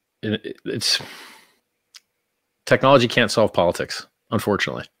 Technology can't solve politics,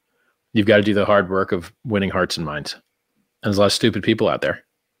 unfortunately. You've got to do the hard work of winning hearts and minds. And there's a lot of stupid people out there.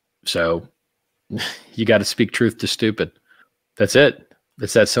 So you got to speak truth to stupid. That's it.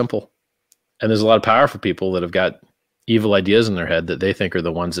 It's that simple. And there's a lot of powerful people that have got evil ideas in their head that they think are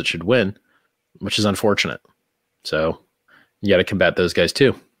the ones that should win, which is unfortunate. So you got to combat those guys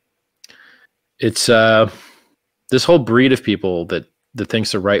too. It's this whole breed of people that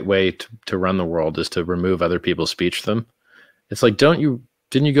thinks the right way to run the world is to remove other people's speech from them. It's like, didn't you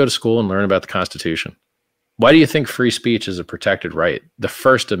go to school and learn about the Constitution? Why do you think free speech is a protected right? The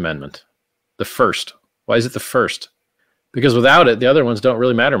First Amendment. The first. Why is it the first? Because without it, the other ones don't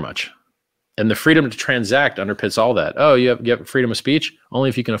really matter much. And the freedom to transact underpins all that. Oh, you have freedom of speech? Only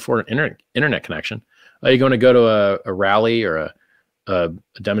if you can afford an internet connection. Are you going to go to a rally or a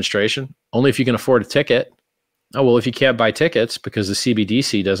demonstration? Only if you can afford a ticket. Oh, well, if you can't buy tickets because the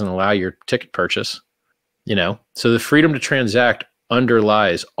CBDC doesn't allow your ticket purchase, So the freedom to transact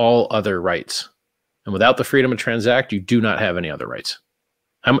underlies all other rights. And without the freedom to transact, you do not have any other rights.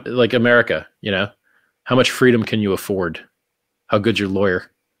 Like America, how much freedom can you afford? How good's your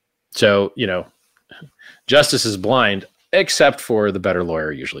lawyer? So, justice is blind, except for the better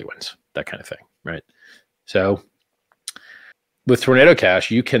lawyer usually wins, that kind of thing, right? So with Tornado Cash,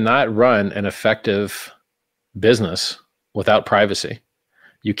 you cannot run an effective business without privacy.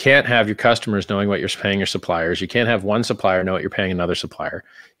 You can't have your customers knowing what you're paying your suppliers. You can't have one supplier know what you're paying another supplier.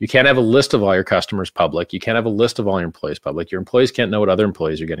 You can't have a list of all your customers public. You can't have a list of all your employees public. Your employees can't know what other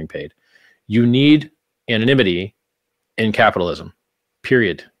employees are getting paid. You need anonymity in capitalism,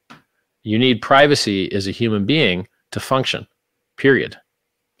 period. You need privacy as a human being to function, period.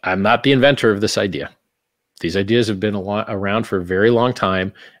 I'm not the inventor of this idea. These ideas have been around for a very long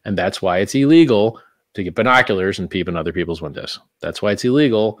time, and that's why it's illegal to get binoculars and peep in other people's windows. That's why it's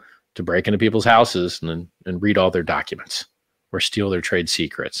illegal to break into people's houses and read all their documents or steal their trade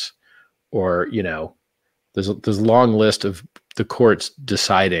secrets. Or, there's a long list of the courts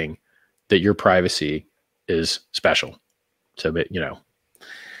deciding that your privacy is special. So,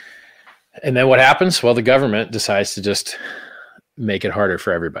 and then what happens? Well, the government decides to just make it harder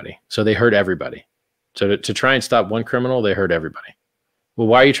for everybody. So they hurt everybody. So to try and stop one criminal, they hurt everybody. Well,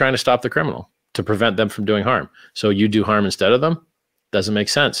 why are you trying to stop the criminal? To prevent them from doing harm. So you do harm instead of them? Doesn't make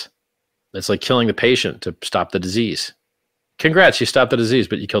sense. It's like killing the patient to stop the disease. Congrats, you stopped the disease,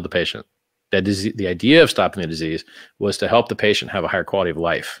 but you killed the patient. The idea of stopping the disease was to help the patient have a higher quality of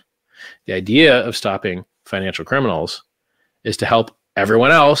life. The idea of stopping financial criminals is to help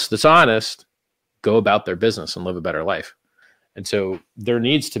everyone else that's honest go about their business and live a better life. And so there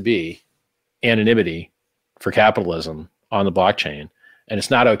needs to be anonymity for capitalism on the blockchain. And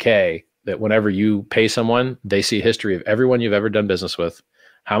it's not okay that whenever you pay someone, they see a history of everyone you've ever done business with,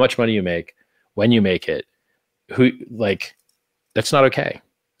 how much money you make, when you make it, that's not okay.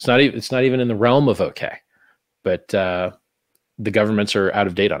 It's not even in the realm of okay. But the governments are out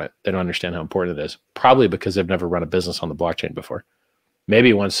of date on it. They don't understand how important it is, probably because they've never run a business on the blockchain before.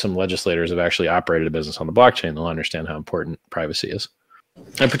 Maybe once some legislators have actually operated a business on the blockchain, they'll understand how important privacy is.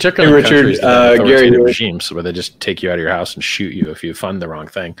 And particularly in countries that have authoritarian regimes where they just take you out of your house and shoot you if you fund the wrong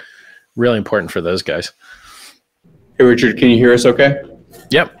thing. Really important for those guys. Hey, Richard, can you hear us okay?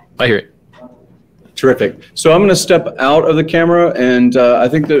 Yep, I hear it. Terrific. So I'm going to step out of the camera, and I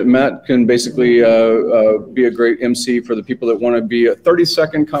think that Matt can basically be a great MC for the people that want to be a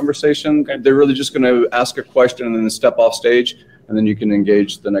 30-second conversation. Okay. They're really just going to ask a question and then step off stage, and then you can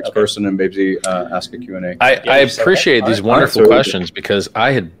engage the next person and maybe ask a Q&A. I appreciate these wonderful questions because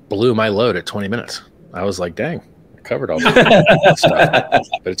I had blew my load at 20 minutes. I was like, dang. Covered all that stuff,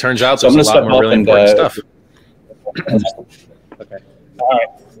 but it turns out there's a lot more really important stuff. Okay. All right.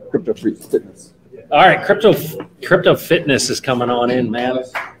 Crypto fitness. All right. Crypto fitness is coming on in, man.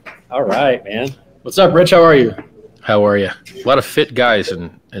 All right, man. What's up, Rich? How are you? How are you? A lot of fit guys in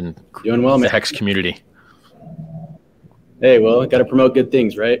doing well, the man. Hex community. Hey, well, got to promote good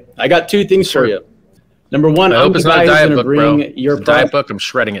things, right? I got 2 things for you. Number one, I hope it's not a diet book, bro. It's a diet book. I'm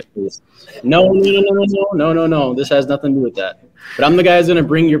shredding it. No. This has nothing to do with that. But I'm the guy who's going to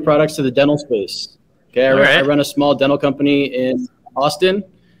bring your products to the dental space. Okay, I run a small dental company in Austin.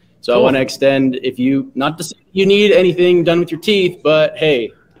 So Cool. I want to extend, if you, not to say you need anything done with your teeth, but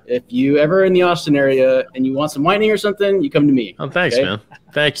hey, if you ever in the Austin area and you want some whitening or something, you come to me. Oh, thanks, okay? man.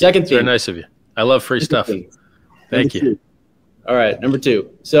 Thank you. Second It's very thing. nice of you. I love free stuff. Thing. Thank Number you. two. All right, number 2.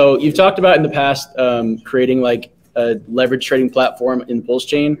 So you've talked about in the past creating like a leverage trading platform in Pulse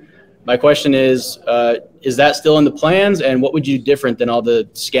Chain. My question is that still in the plans? And what would you do different than all the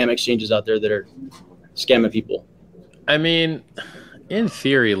scam exchanges out there that are scamming people? I mean, in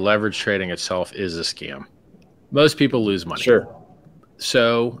theory, leverage trading itself is a scam. Most people lose money. Sure.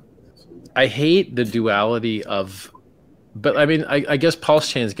 So I hate the duality of, but I mean, I guess Pulse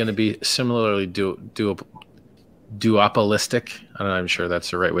Chain is going to be similarly duopolistic. I'm sure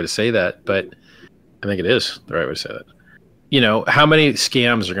that's the right way to say that, but I think it is the right way to say that. You know, how many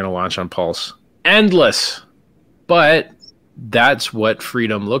scams are going to launch on Pulse? Endless. But that's what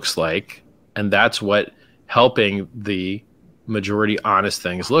freedom looks like. And that's what helping the majority honest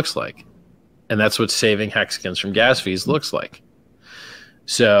things looks like. And that's what saving hexagons from gas fees looks like.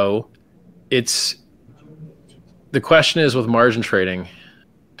 So the question is with margin trading,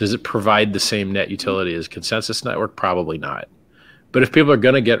 does it provide the same net utility as Consensus Network? Probably not. But if people are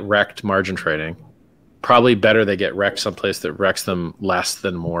going to get wrecked margin trading, probably better they get wrecked someplace that wrecks them less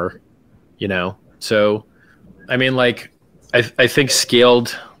than more, you know? So, I mean, like, I think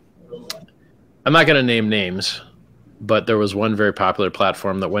scaled, I'm not going to name names, but there was one very popular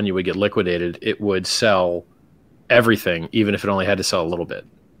platform that when you would get liquidated, it would sell everything, even if it only had to sell a little bit.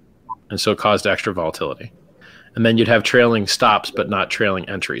 And so it caused extra volatility. And then you'd have trailing stops, but not trailing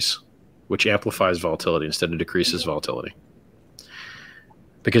entries, which amplifies volatility instead of decreases volatility.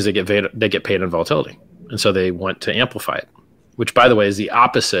 Because they get paid on volatility. And so they want to amplify it, which, by the way, is the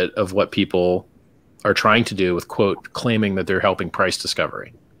opposite of what people are trying to do with, quote, claiming that they're helping price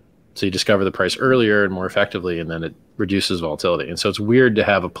discovery. So you discover the price earlier and more effectively, and then it reduces volatility. And so it's weird to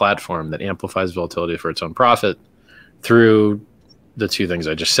have a platform that amplifies volatility for its own profit through the two things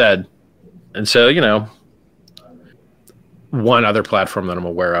I just said. And so, you know, one other platform that I'm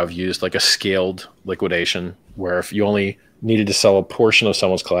aware of used like a scaled liquidation, where if you only needed to sell a portion of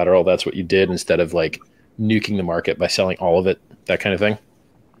someone's collateral, that's what you did instead of like nuking the market by selling all of it, that kind of thing.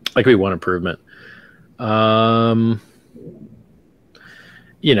 Like, we want improvement.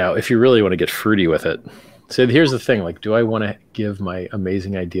 You know, if you really want to get fruity with it. So here's the thing, like, do I want to give my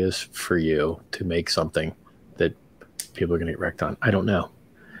amazing ideas for you to make something that people are going to get wrecked on? I don't know.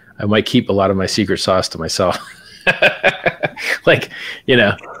 I might keep a lot of my secret sauce to myself. Like, you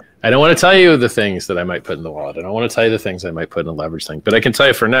know, I don't want to tell you the things that I might put in the wallet. I don't want to tell you the things I might put in the leverage thing. But I can tell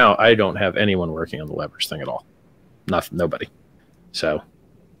you for now, I don't have anyone working on the leverage thing at all. Nobody. So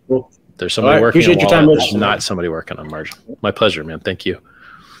Cool. There's somebody working appreciate on your time, wallet. Rich. There's not somebody working on margin. My pleasure, man. Thank you.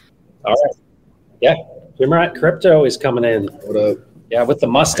 All right. Yeah. Jimrat Crypto is coming in. What up? Yeah, with the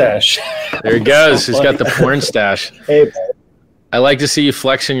mustache. There he goes. He's got the porn stash. Hey, I like to see you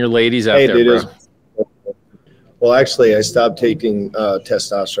flexing your ladies out there, dude, bro. well, actually, I stopped taking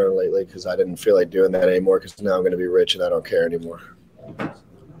testosterone lately because I didn't feel like doing that anymore. Because now I'm going to be rich and I don't care anymore.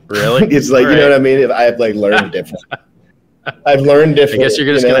 Really? It's like, All you know right. what I mean? I've like learned different. I've learned I different. guess you're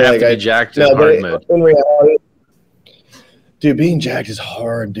just you know, going to have like to be I- jacked No, in but hard mode. in reality, dude, being jacked is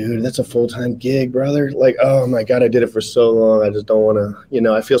hard, dude. That's a full-time gig, brother. Like, oh my God, I did it for so long. I just don't want to, you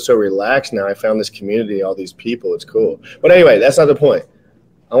know, I feel so relaxed now. I found this community, all these people. It's cool. But anyway, that's not the point.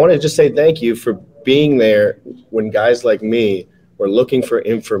 I want to just say thank you for being there when guys like me were looking for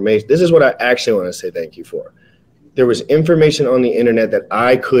information. This is what I actually want to say thank you for. There was information on the internet that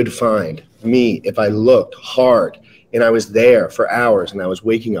I could find, me, if I looked hard. And I was there for hours, and I was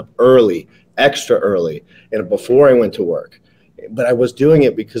waking up early, extra early, and before I went to work. But I was doing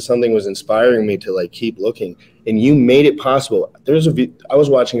it because something was inspiring me to like keep looking. And you made it possible. I was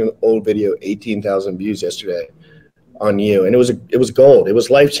watching an old video, 18,000 views yesterday on you, and it was gold. It was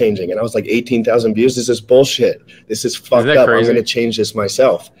life changing. And I was like, 18,000 views. This is bullshit. This is fucked that up. crazy? I'm going to change this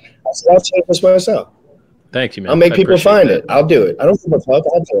myself. I said, I'll change this myself. Thank you, man. I'll make I people appreciate find that. it. I'll do it. I don't give a fuck.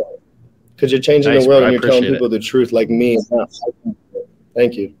 I'll do it. Because you're changing Nice, the world bro. I and you're telling appreciate people the truth like me.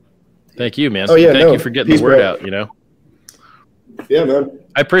 Thank you. Thank you, man. Oh, yeah, Thank no. you for getting Peace, the word bro. out, you know. Yeah, man.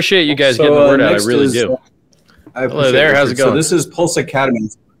 I appreciate you guys So, getting the word out. I next really is- do. I Hello appreciate there. it, How's it Richard. going? So this is Pulse Academy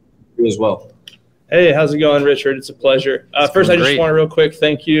for you as well. Hey, how's it going, Richard? It's a pleasure. First, I going just great. want to real quick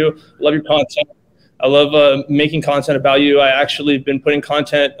thank you. Love your content. I love making content about you. I actually been putting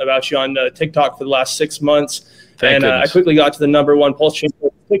content about you on TikTok for the last 6 months. Thank I goodness. quickly got to the #1 Pulse Chain on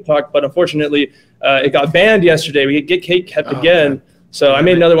TikTok, but unfortunately, it got banned yesterday. We get kept Oh, again. man. So I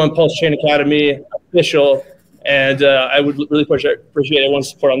made another one, Pulse Chain Academy official, and I would really appreciate everyone's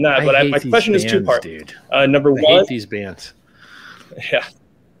support on that. But hate my these question is bands, two-part. dude. Number I one, hate these bands. Yeah.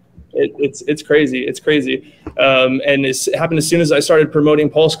 It's crazy. It's crazy. And it happened as soon as I started promoting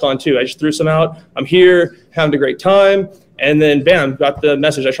PulseCon too. I just threw some out. I'm here, having a great time. And then bam, got the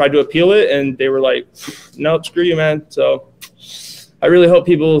message. I tried to appeal it and they were like, nope, screw you, man. So I really hope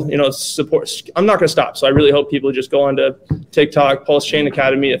people, support. I'm not going to stop. So I really hope people just go on to TikTok, Pulse Chain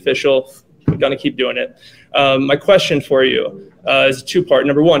Academy official. We're going to keep doing it. My question for you is a two-part.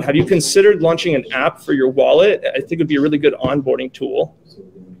 Number one, have you considered launching an app for your wallet? I think it would be a really good onboarding tool.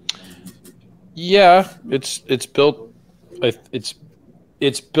 Yeah, it's built.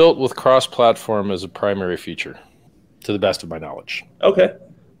 It's built with cross-platform as a primary feature, to the best of my knowledge. Okay.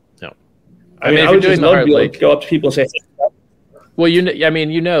 No, I mean, I would just love to be able to go up to people and say, well,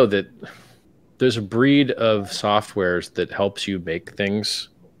 that there's a breed of softwares that helps you make things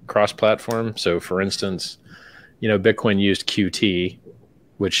cross-platform. So, for instance, Bitcoin used Qt,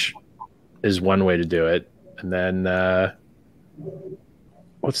 which is one way to do it, and then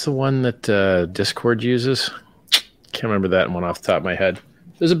what's the one that Discord uses? Can't remember that one off the top of my head.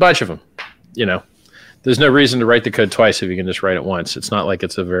 There's a bunch of them. There's no reason to write the code twice if you can just write it once. It's not like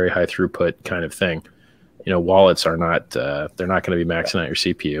it's a very high throughput kind of thing. Wallets are not, they're not going to be maxing out your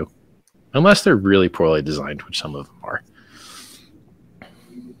CPU unless they're really poorly designed, which some of them are.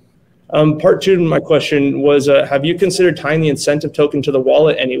 Part two of my question was, have you considered tying the incentive token to the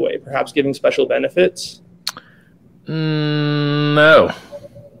wallet anyway, perhaps giving special benefits? No.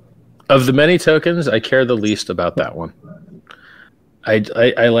 Of the many tokens, I care the least about that one. I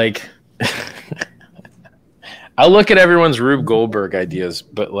like... I'll look at everyone's Rube Goldberg ideas,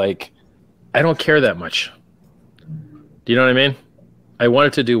 but I don't care that much. Do you know what I mean? I want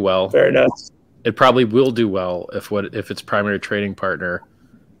it to do well. Fair enough. It probably will do well if its primary trading partner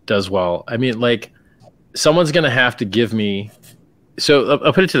does well. I mean, someone's going to have to give me... So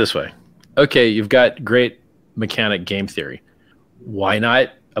I'll put it to this way. Okay, you've got great mechanic game theory. Why not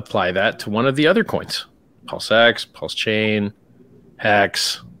apply that to one of the other coins? PulseX, Pulse Chain,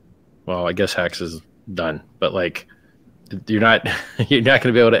 Hex. Well, I guess Hex is done, but you're not going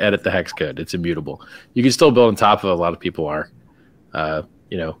to be able to edit the Hex code. It's immutable. You can still build on top of it. A lot of people are,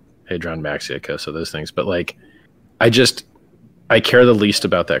 Hadron, Maxia, Koso, those things. But I care the least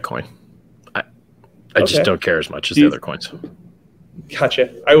about that coin. I just don't care as much as the other coins. Gotcha.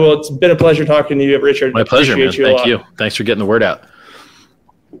 It's been a pleasure talking to you, Richard. My pleasure, man. Thank you. Thanks for getting the word out.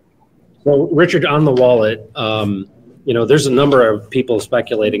 So, Richard, on the wallet, there's a number of people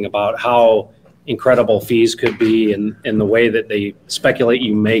speculating about how incredible fees could be and the way that they speculate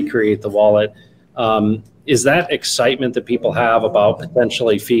you may create the wallet. Is that excitement that people have about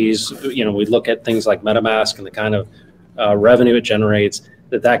potentially fees? We look at things like MetaMask and the kind of revenue it generates,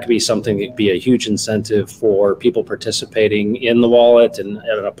 that could be something that could be a huge incentive for people participating in the wallet and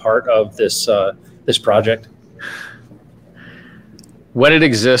a part of this project? When it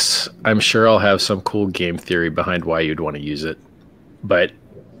exists, I'm sure I'll have some cool game theory behind why you'd want to use it. But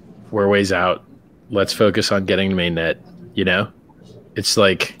we're ways out. Let's focus on getting mainnet, It's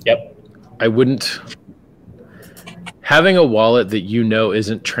yep. I wouldn't... Having a wallet that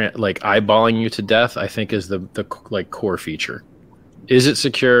isn't eyeballing you to death, I think is the core feature. Is it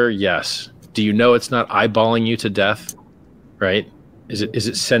secure? Yes. Do you know it's not eyeballing you to death? Right? Is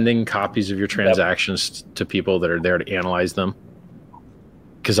it sending copies of your transactions to people that are there to analyze them?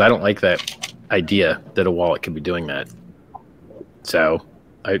 Because I don't like that idea that a wallet could be doing that. So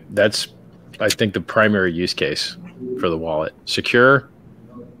I think the primary use case for the wallet: secure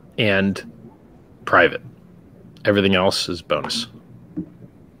and private. Everything else is bonus.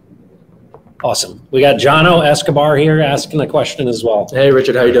 Awesome. We got Jono Escobar here asking a question as well. Hey,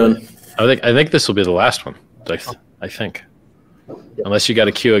 Richard, how you doing? I think this will be the last one. I think, unless you got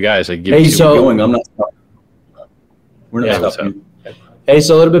a queue of guys, I give you. Hey, so going. I'm not. We're not stopping. Hey,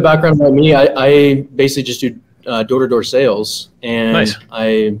 so a little bit background about me. I basically just do door-to-door sales, and nice.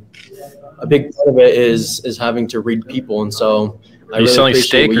 A big part of it is having to read people, and so are you selling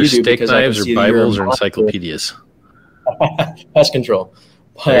steak or steak knives or Bibles or encyclopedias? Pest control.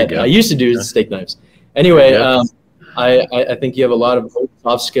 But I used to do steak knives. Anyway, I think you have a lot of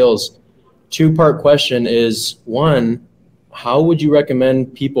soft skills. Two-part question is, one, how would you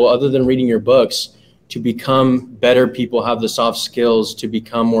recommend people, other than reading your books, to become better people, have the soft skills to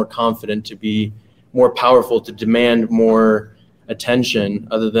become more confident, to be more powerful, to demand more attention,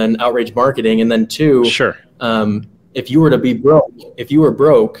 other than outrage marketing? And then two, sure. If you were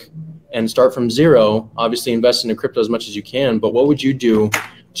broke and start from zero, obviously invest into crypto as much as you can, but what would you do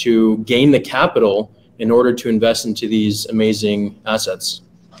to gain the capital in order to invest into these amazing assets?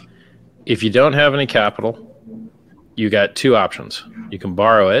 If you don't have any capital, you got two options. You can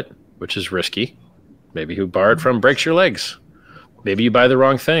borrow it, which is risky. Maybe who borrowed from breaks your legs. Maybe you buy the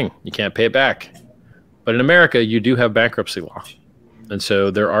wrong thing. You can't pay it back. But in America, you do have bankruptcy law. And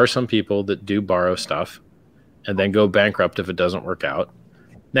so there are some people that do borrow stuff and then go bankrupt if it doesn't work out.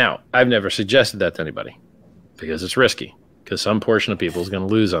 Now, I've never suggested that to anybody because it's risky, because some portion of people is going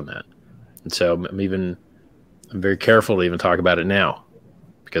to lose on that. And so I'm very careful to even talk about it now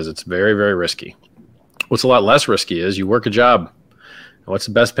because it's very, very risky. What's a lot less risky is you work a job. And what's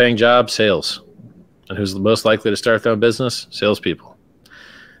the best paying job? Sales. And who's the most likely to start their own business? Salespeople.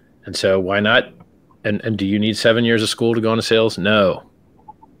 And so why not? And do you need 7 years of school to go into sales? No.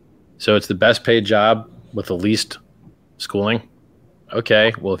 So it's the best paid job with the least schooling.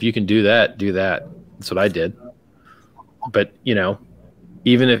 Okay, well, if you can do that, do that. That's what I did. But, you know,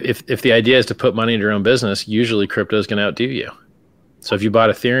 even if the idea is to put money into your own business, usually crypto is going to outdo you. So if you bought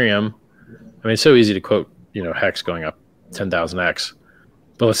Ethereum, I mean, it's so easy to quote, you know, Hex going up 10,000x.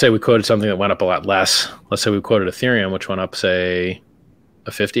 But let's say we quoted something that went up a lot less. Let's say we quoted Ethereum, which went up, say,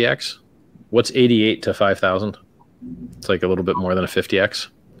 a 50x. What's 88 to 5,000? It's like a little bit more than a 50x.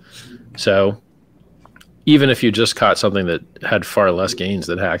 So even if you just caught something that had far less gains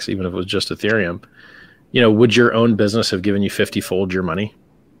than Hex, even if it was just Ethereum, you know, would your own business have given you 50-fold your money?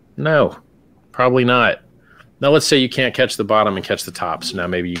 No, probably not. Now let's say you can't catch the bottom and catch the top. So now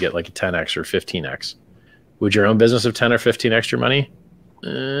maybe you get like a 10x or 15x. Would your own business have 10 or 15x your money?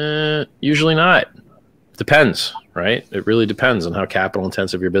 Usually not. Depends, right? It really depends on how capital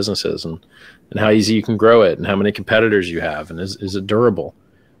intensive your business is and how easy you can grow it and how many competitors you have and is it durable?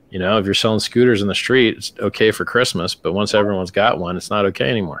 You know, if you're selling scooters in the street, it's okay for Christmas, but once everyone's got one, it's not okay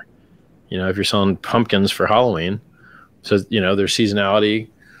anymore. You know, if you're selling pumpkins for Halloween, so, you know, there's seasonality,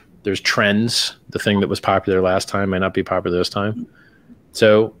 there's trends. The thing that was popular last time might not be popular this time.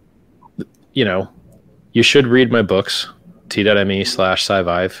 So, you know, you should read my books,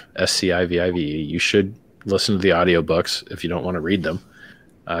 t.me/Scivive, SCIVIVE. You should listen to the audiobooks if you don't want to read them.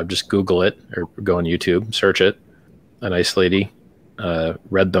 Just Google it or go on YouTube, search it. A nice lady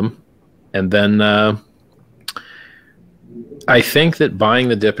read them. And then I think that buying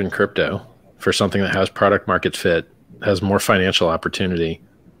the dip in crypto for something that has product market fit has more financial opportunity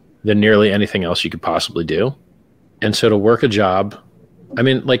than nearly anything else you could possibly do. And so to work a job, I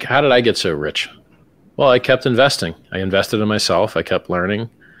mean, like, how did I get so rich? Well, I kept investing. I invested in myself. I kept learning.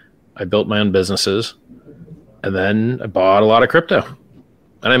 I built my own businesses. And then I bought a lot of crypto.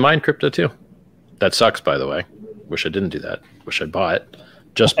 And I mined crypto too. That sucks, by the way. Wish I didn't do that. Wish I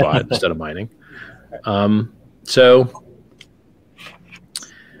just bought instead of mining. So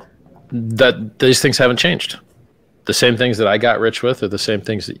these things haven't changed. The same things that I got rich with are the same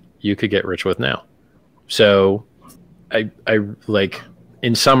things that you could get rich with now. So I like,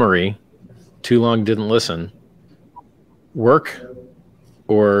 in summary, too long didn't listen. Work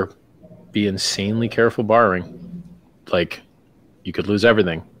or be insanely careful borrowing. Like, you could lose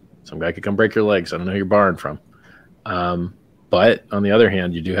everything. Some guy could come break your legs. I don't know who you're borrowing from. But on the other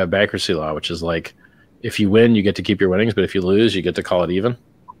hand, you do have bankruptcy law, which is like, if you win, you get to keep your winnings, but if you lose, you get to call it even.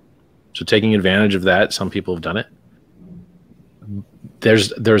 So taking advantage of that, some people have done it.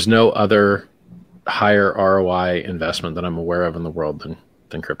 There's no other higher ROI investment that I'm aware of in the world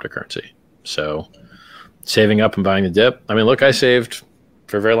than cryptocurrency. So saving up and buying the dip. I mean, look, I saved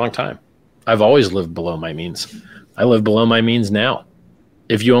for a very long time. I've always lived below my means. I live below my means now.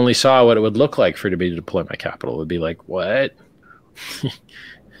 If you only saw what it would look like for me to deploy my capital, it would be like, what?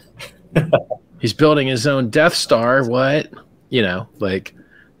 He's building his own Death Star. What? You know, like,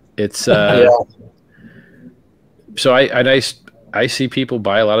 it's yeah. So I see people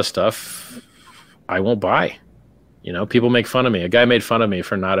buy a lot of stuff I won't buy. You know, people make fun of me. A guy made fun of me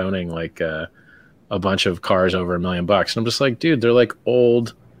for not owning like a bunch of cars over $1 million. And I'm just like, dude, they're like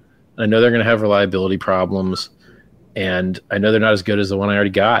old. I know they're going to have reliability problems. And I know they're not as good as the one I already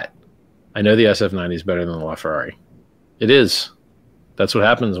got. I know the SF90 is better than the LaFerrari. It is. That's what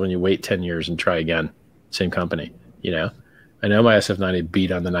happens when you wait 10 years and try again. Same company, you know. I know my SF90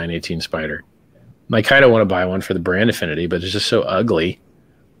 beat on the 918 Spider. I kind of want to buy one for the brand affinity, but it's just so ugly.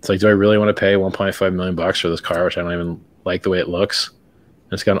 It's like, do I really want to pay $1.5 million for this car, which I don't even like the way it looks?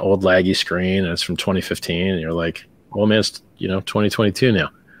 And it's got an old laggy screen, and it's from 2015, and you're like, well, man, it's, you know, 2022 now.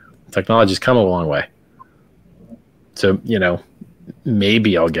 Technology's come a long way. So, you know,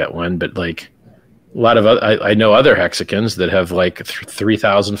 maybe I'll get one, but like a lot of other, I know other Hexicans that have like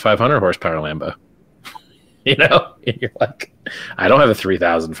 3,500 horsepower Lambo. You know, and you're like, I don't have a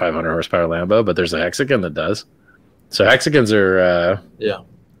 3,500 horsepower Lambo, but there's a Hexican that does. So Hexicans are,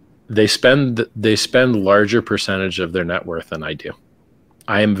 they spend larger percentage of their net worth than I do.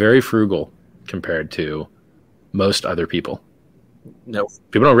 I am very frugal compared to most other people. No,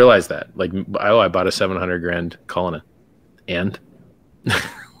 people don't realize that. Like, I bought a $700,000 Cullinan, and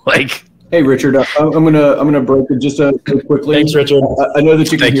Like, hey, Richard, I'm gonna break it just quickly. Thanks, Richard. I know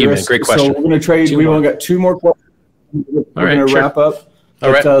that you can Thank hear you, man. us. Great question. So we're gonna trade. We've only got 2 more questions. We're right, gonna sure. wrap up.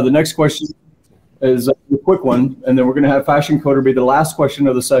 All right. The next question is a quick one, and then we're gonna have Fashion Coder be the last question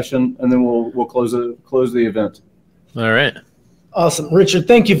of the session, and then we'll close the event. All right. Awesome. Richard,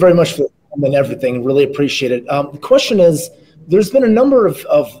 thank you very much for and everything. Really appreciate it. The question is, there's been a number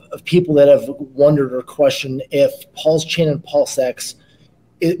of people that have wondered or questioned if Pulse Chain and PulseX,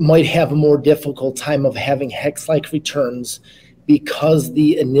 it might have a more difficult time of having Hex-like returns because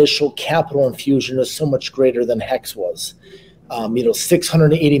the initial capital infusion is so much greater than Hex was.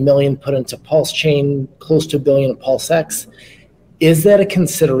 680 million put into Pulse Chain, close to $1 billion in PulseX. Is that a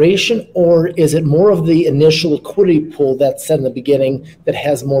consideration, or is it more of the initial liquidity pool that's said in the beginning that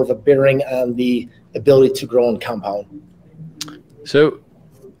has more of a bearing on the ability to grow and compound? So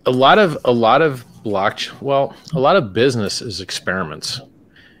a lot of business is experiments.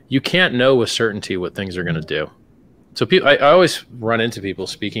 You can't know with certainty what things are going to do. So I always run into people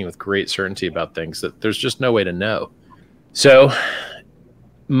speaking with great certainty about things that there's just no way to know. So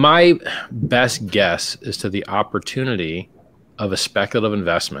my best guess as to the opportunity of a speculative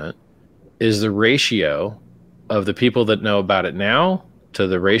investment is the ratio of the people that know about it now to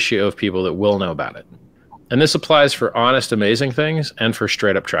the ratio of people that will know about it. And this applies for honest, amazing things and for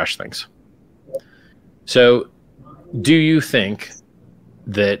straight up trash things. So do you think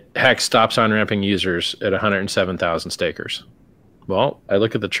that Hex stops on ramping users at 107,000 stakers? Well, I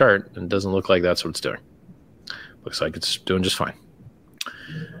look at the chart and it doesn't look like that's what it's doing. Looks like it's doing just fine.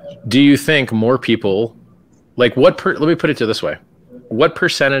 Do you think more people, let me put it to this way. What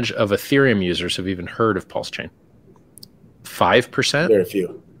percentage of Ethereum users have even heard of Pulse Chain? 5%? Very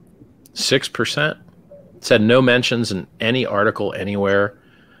few. 6%? It's had no mentions in any article anywhere.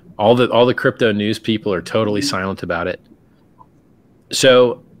 All the crypto news people are totally silent about it.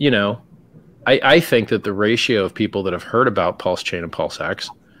 So, I think that the ratio of people that have heard about Pulse Chain and PulseX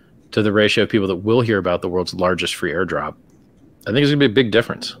to the ratio of people that will hear about the world's largest free airdrop, I think there's going to be a big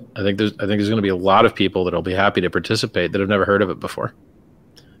difference. I think there's going to be a lot of people that will be happy to participate that have never heard of it before.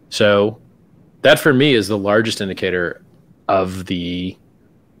 So that for me is the largest indicator of the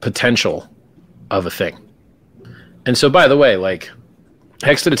potential of a thing. And so, by the way,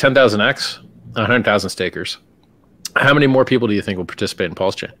 Hex did a 10,000x, 100,000 stakers. How many more people do you think will participate in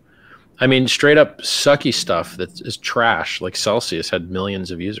Pulse Chain? I mean, straight up sucky stuff that is trash, like Celsius had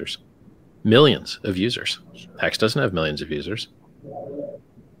millions of users. Millions of users. Hex doesn't have millions of users.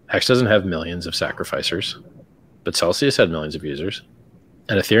 Hex doesn't have millions of sacrificers. But Celsius had millions of users.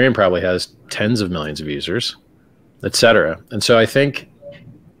 And Ethereum probably has tens of millions of users, etc. And so I think,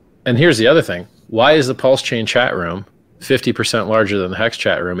 and here's the other thing. Why is the Pulse Chain chat room 50% larger than the Hex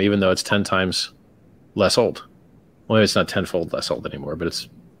chat room, even though it's 10 times less old? Well, maybe it's not tenfold less old anymore, but it's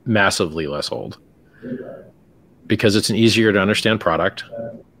massively less old. Because it's an easier to understand product.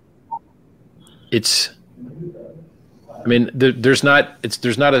 There's not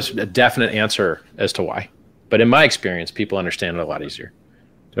a definite answer as to why. But in my experience, people understand it a lot easier.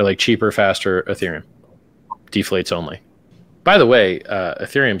 They're like cheaper, faster Ethereum. Deflates only. By the way,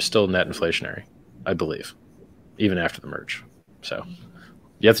 Ethereum's still net inflationary, I believe, even after the merge. So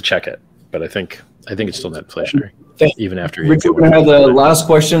you have to check it, but I think it's still net inflationary, even after. Richard, we're going to have the last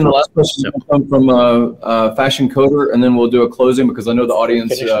question. The last question is going to come from Fashion Coder, and then we'll do a closing because I know the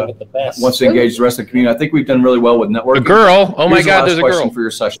audience wants to engage the rest of the community. I think we've done really well with networking. A girl! Oh my God, there's a girl for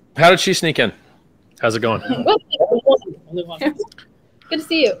your session. How did she sneak in? How's it going? Good to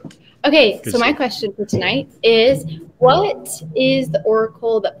see you. Okay, so my question for tonight is, what is the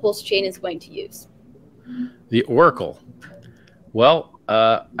oracle that Pulse Chain is going to use? The oracle? Well,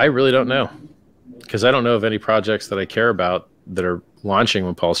 I really don't know, because I don't know of any projects that I care about that are launching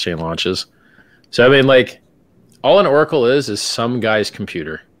when Pulse Chain launches. So, I mean, all an oracle is some guy's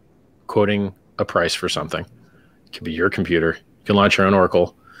computer quoting a price for something. It could be your computer. You can launch your own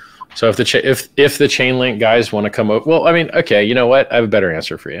oracle. So if the Chainlink guys want to come up, well, I mean, okay, you know what? I have a better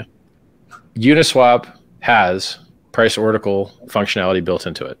answer for you. Uniswap has price oracle functionality built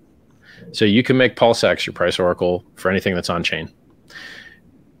into it. So you can make PulseX your price oracle for anything that's on chain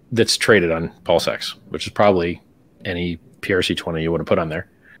that's traded on PulseX, which is probably any PRC20 you want to put on there.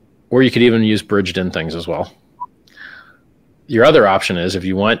 Or you could even use bridged in things as well. Your other option is if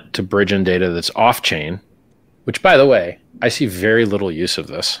you want to bridge in data that's off chain, which, by the way, I see very little use of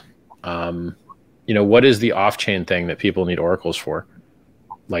this. What is the off chain thing that people need oracles for?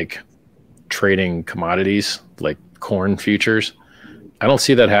 Like trading commodities, like corn futures. I don't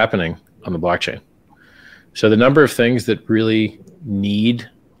see that happening on the blockchain. So the number of things that really need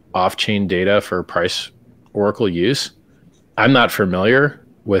off-chain data for price oracle use I'm not familiar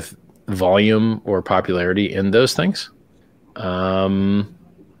with volume or popularity in those things.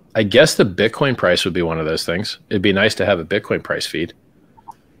 I guess the Bitcoin price would be one of those things. It'd be nice to have a Bitcoin price feed,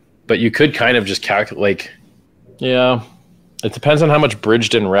 but you could kind of just calculate. Yeah, it depends on how much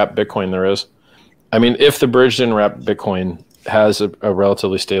bridged in wrap Bitcoin there is. I mean, if the bridged in wrap Bitcoin has a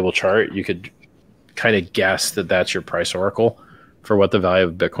relatively stable chart, you could kind of guess that that's your price oracle for what the value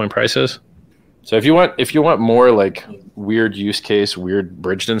of Bitcoin price is. So if you want more like weird use case, weird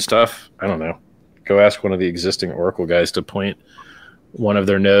bridged in stuff, I don't know. Go ask one of the existing Oracle guys to point one of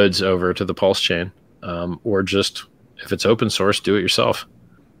their nodes over to the Pulse chain, or just if it's open source, do it yourself.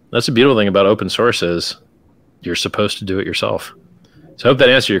 That's the beautiful thing about open source is you're supposed to do it yourself. So I hope that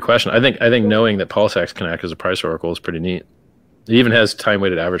answered your question. I think knowing that PulseX can act as a price oracle is pretty neat. It even has time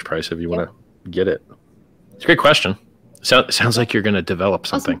weighted average price if you want to get it. It's a great question. Sounds like you're going to develop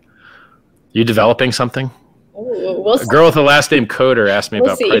something. Awesome. You developing something? We'll a girl with the last name Coder asked me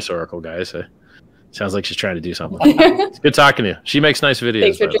about price oracle, guys. Sounds like she's trying to do something. It's good talking to you. She makes nice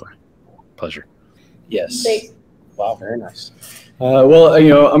videos. Thanks, pleasure. Yes. Thanks. Wow, very nice. Well,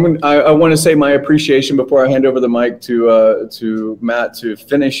 I want to say my appreciation before I hand over the mic to Matt to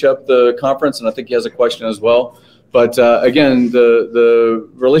finish up the conference, and I think he has a question as well. But again, the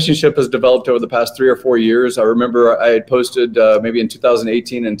relationship has developed over the past 3 or 4 years. I remember I had posted maybe in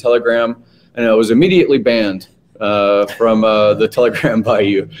 2018 in Telegram, and I was immediately banned from the Telegram by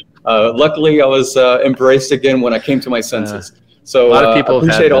you. Luckily, I was embraced again when I came to my senses. So a lot of people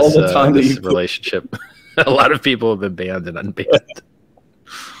appreciate have all the time that you relationship. A lot of people have been banned and unbanned.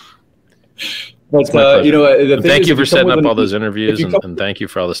 But thank you for setting up all those interviews, and thank you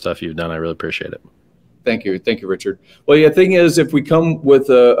for all the stuff you've done. I really appreciate it. Thank you, Richard. Well, the thing is, if we come with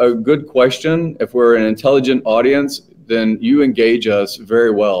a good question, if we're an intelligent audience, then you engage us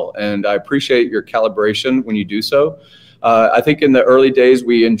very well, and I appreciate your calibration when you do so. I think in the early days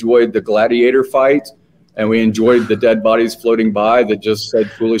we enjoyed the gladiator fight, and we enjoyed the dead bodies floating by that just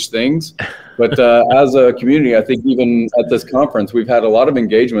said foolish things. But as a community, I think even at this conference, we've had a lot of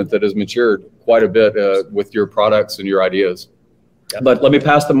engagement that has matured quite a bit with your products and your ideas. But let me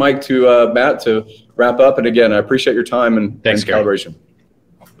pass the mic to Matt to wrap up. And again, I appreciate your time and calibration.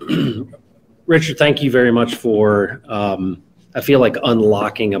 Richard, thank you very much for, I feel like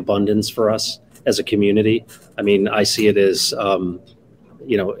unlocking abundance for us as a community. I mean, I see it as,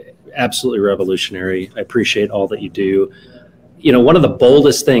 absolutely revolutionary. I appreciate all that you do. One of the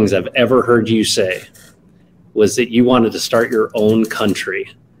boldest things I've ever heard you say was that you wanted to start your own country.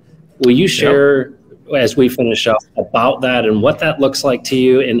 Will you share, as we finish up, about that and what that looks like to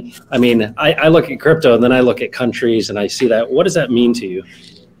you? And I mean, I look at crypto and then I look at countries and I see that. What does that mean to you?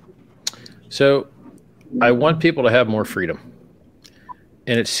 So I want people to have more freedom.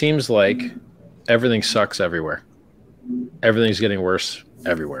 And it seems like everything sucks everywhere. Everything's getting worse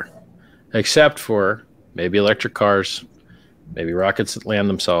everywhere, except for maybe electric cars, maybe rockets that land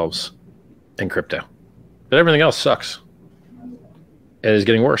themselves, and crypto. But everything else sucks. It is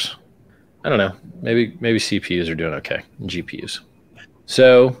getting worse. I don't know. Maybe CPUs are doing okay, and GPUs.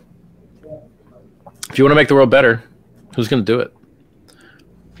 So if you want to make the world better, who's going to do it?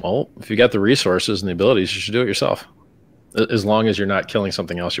 Well, if you got the resources and the abilities, you should do it yourself. As long as you're not killing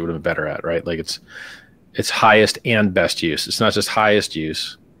something else you would have been better at, right? Like it's highest and best use. It's not just highest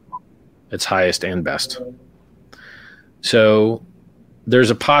use. It's highest and best. So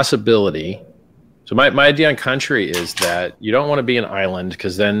there's a possibility. So my idea on country is that you don't want to be an island,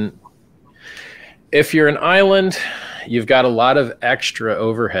 because then if you're an island, you've got a lot of extra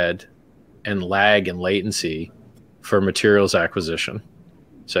overhead and lag and latency for materials acquisition.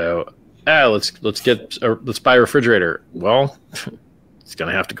 So let's buy a refrigerator. Well, it's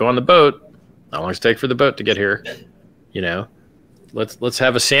going to have to go on the boat. How long does it take for the boat to get here? Let's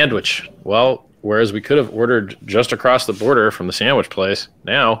have a sandwich. Well, whereas we could have ordered just across the border from the sandwich place,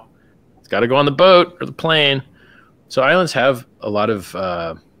 now it's got to go on the boat or the plane. So islands have a lot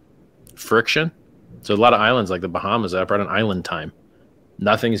of friction. So a lot of islands like the Bahamas operate on island time.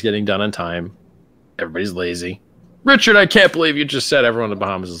 Nothing's getting done on time. Everybody's lazy. Richard, I can't believe you just said everyone in the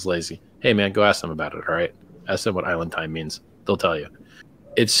Bahamas is lazy. Hey, man, go ask them about it, all right? Ask them what island time means. They'll tell you.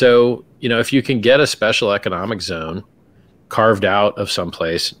 It's so, if you can get a special economic zone carved out of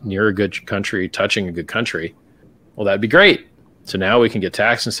someplace near a good country, touching a good country, well, that'd be great. So now we can get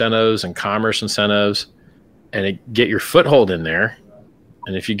tax incentives and commerce incentives and get your foothold in there.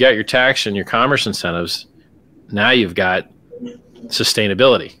 And if you get your tax and your commerce incentives, now you've got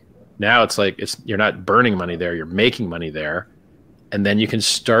sustainability. Now it's like you're not burning money there, you're making money there. And then you can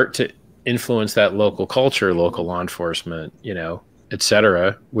start to influence that local culture, local law enforcement, et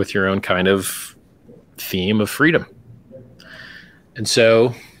cetera, with your own kind of theme of freedom. And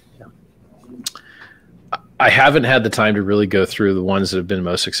so I haven't had the time to really go through the ones that have been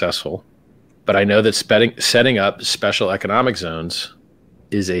most successful, but I know that setting up special economic zones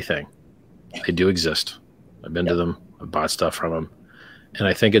is a thing. They do exist. I've been to them. I've bought stuff from them. And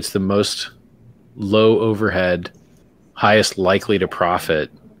I think it's the most low overhead, highest likely to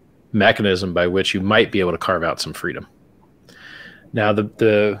profit mechanism by which you might be able to carve out some freedom. Now,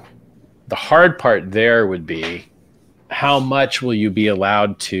 the hard part there would be, how much will you be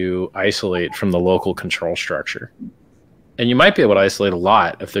allowed to isolate from the local control structure? And you might be able to isolate a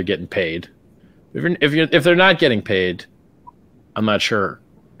lot if they're getting paid. If they're not getting paid, I'm not sure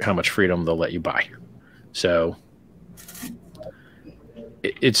how much freedom they'll let you buy. So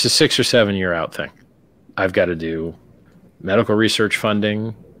it's a 6 or 7 year out thing. I've got to do medical research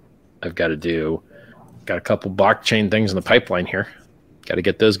funding. I've got a couple blockchain things in the pipeline here. Got to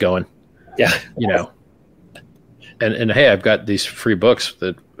get those going. Yeah. You know, and hey, I've got these free books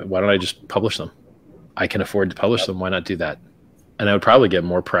that, why don't I just publish them? I can afford to publish them. Why not do that? And I would probably get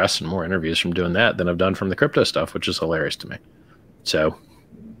more press and more interviews from doing that than I've done from the crypto stuff, which is hilarious to me. So,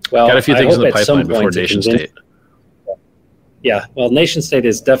 got a few things in the pipeline before nation state. Yeah, well, nation state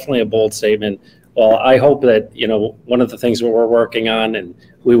is definitely a bold statement. Well, I hope that, you know, one of the things that we're working on, and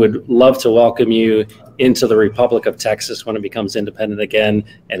we would love to welcome you into the Republic of Texas when it becomes independent again,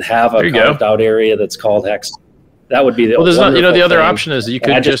 and have a carved out area that's called Hex. That would be the there's not, you know, the other option is that you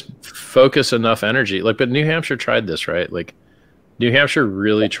could just focus enough energy. Like, but New Hampshire tried this, right? Like, New Hampshire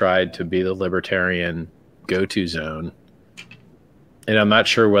really tried to be the libertarian go-to zone, and I'm not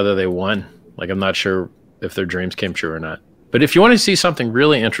sure whether they won. Like, I'm not sure if their dreams came true or not. But if you want to see something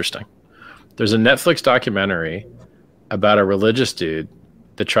really interesting, there's a Netflix documentary about a religious dude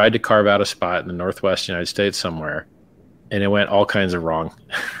that tried to carve out a spot in the Northwest United States somewhere, and it went all kinds of wrong.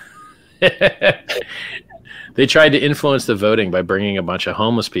 They tried to influence the voting by bringing a bunch of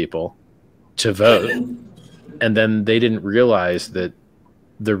homeless people to vote, and then they didn't realize that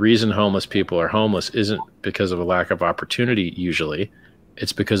the reason homeless people are homeless isn't because of a lack of opportunity usually.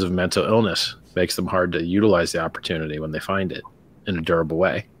 It's because of mental illness. It makes them hard to utilize the opportunity when they find it in a durable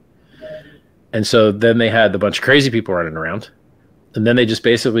way. And so then they had a bunch of crazy people running around, and then they just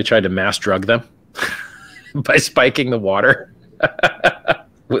basically tried to mass drug them by spiking the water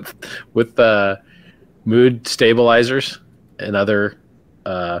with mood stabilizers and other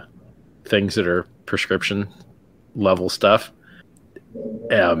things that are prescription level stuff.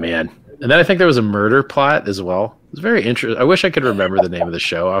 Oh man. And then I think there was a murder plot as well. It was very interesting. I wish I could remember the name of the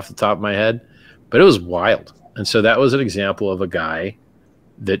show off the top of my head, but it was wild. And so that was an example of a guy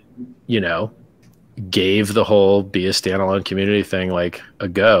that, you know, gave the whole be a standalone community thing like a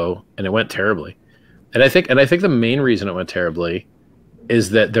go, and it went terribly. And I think the main reason it went terribly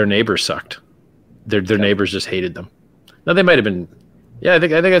is that their neighbors sucked. Their neighbors just hated them. Now they might have been, I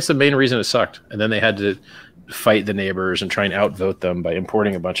think that's the main reason it sucked. And then they had to fight the neighbors and try and outvote them by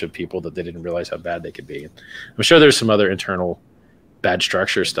importing a bunch of people that they didn't realize how bad they could be. I'm sure there's some other internal bad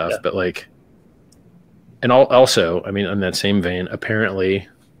structure stuff, but like, and also, I mean, in that same vein, apparently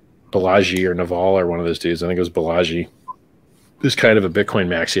Balaji or Naval or one of those dudes, I think it was Balaji, who's kind of a Bitcoin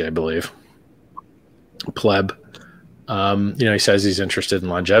maxi, I believe, pleb. You know, he says he's interested in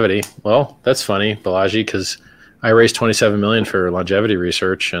longevity. Well, that's funny, Balaji, because I raised $27 million for longevity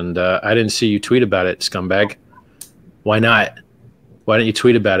research, and I didn't see you tweet about it, scumbag. Why not? Why don't you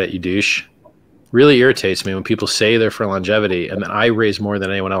tweet about it, you douche? Really irritates me when people say they're for longevity, and then I raise more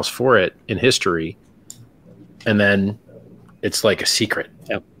than anyone else for it in history, and then it's like a secret.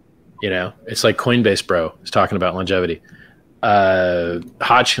 Yep. You know, it's like Coinbase bro is talking about longevity.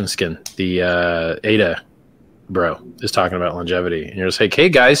 Hodgkinskin, the ADA bro, is talking about longevity, and you're just like, hey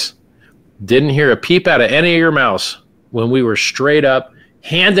guys, didn't hear a peep out of any of your mouths when we were straight up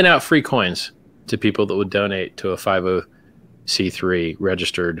handing out free coins to people that would donate to a 50c3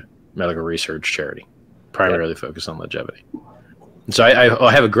 registered medical research charity, primarily focused on longevity. And so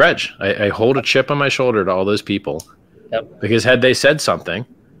I have a grudge. I hold a chip on my shoulder to all those people, because had they said something,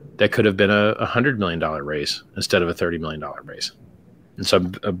 that could have been a $100 million raise instead of a $30 million raise. And so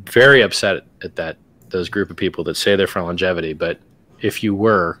I'm very upset at those group of people that say they're for longevity. But if you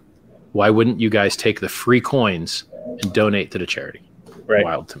were, why wouldn't you guys take the free coins and donate to the charity? Right.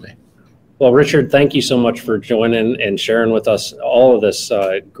 Wild to me. Well, Richard, thank you so much for joining and sharing with us all of this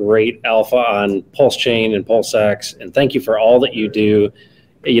great alpha on Pulse Chain and PulseX. And thank you for all that you do.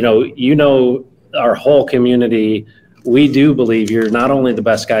 You know, our whole community, we do believe you're not only the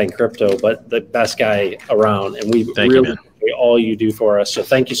best guy in crypto, but the best guy around. And we really appreciate all you do for us. So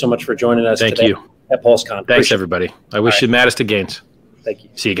thank you so much for joining us today at PulseCon. Thanks, everybody. I wish you maddest of gains. Thank you.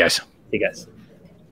 See you guys. See you guys.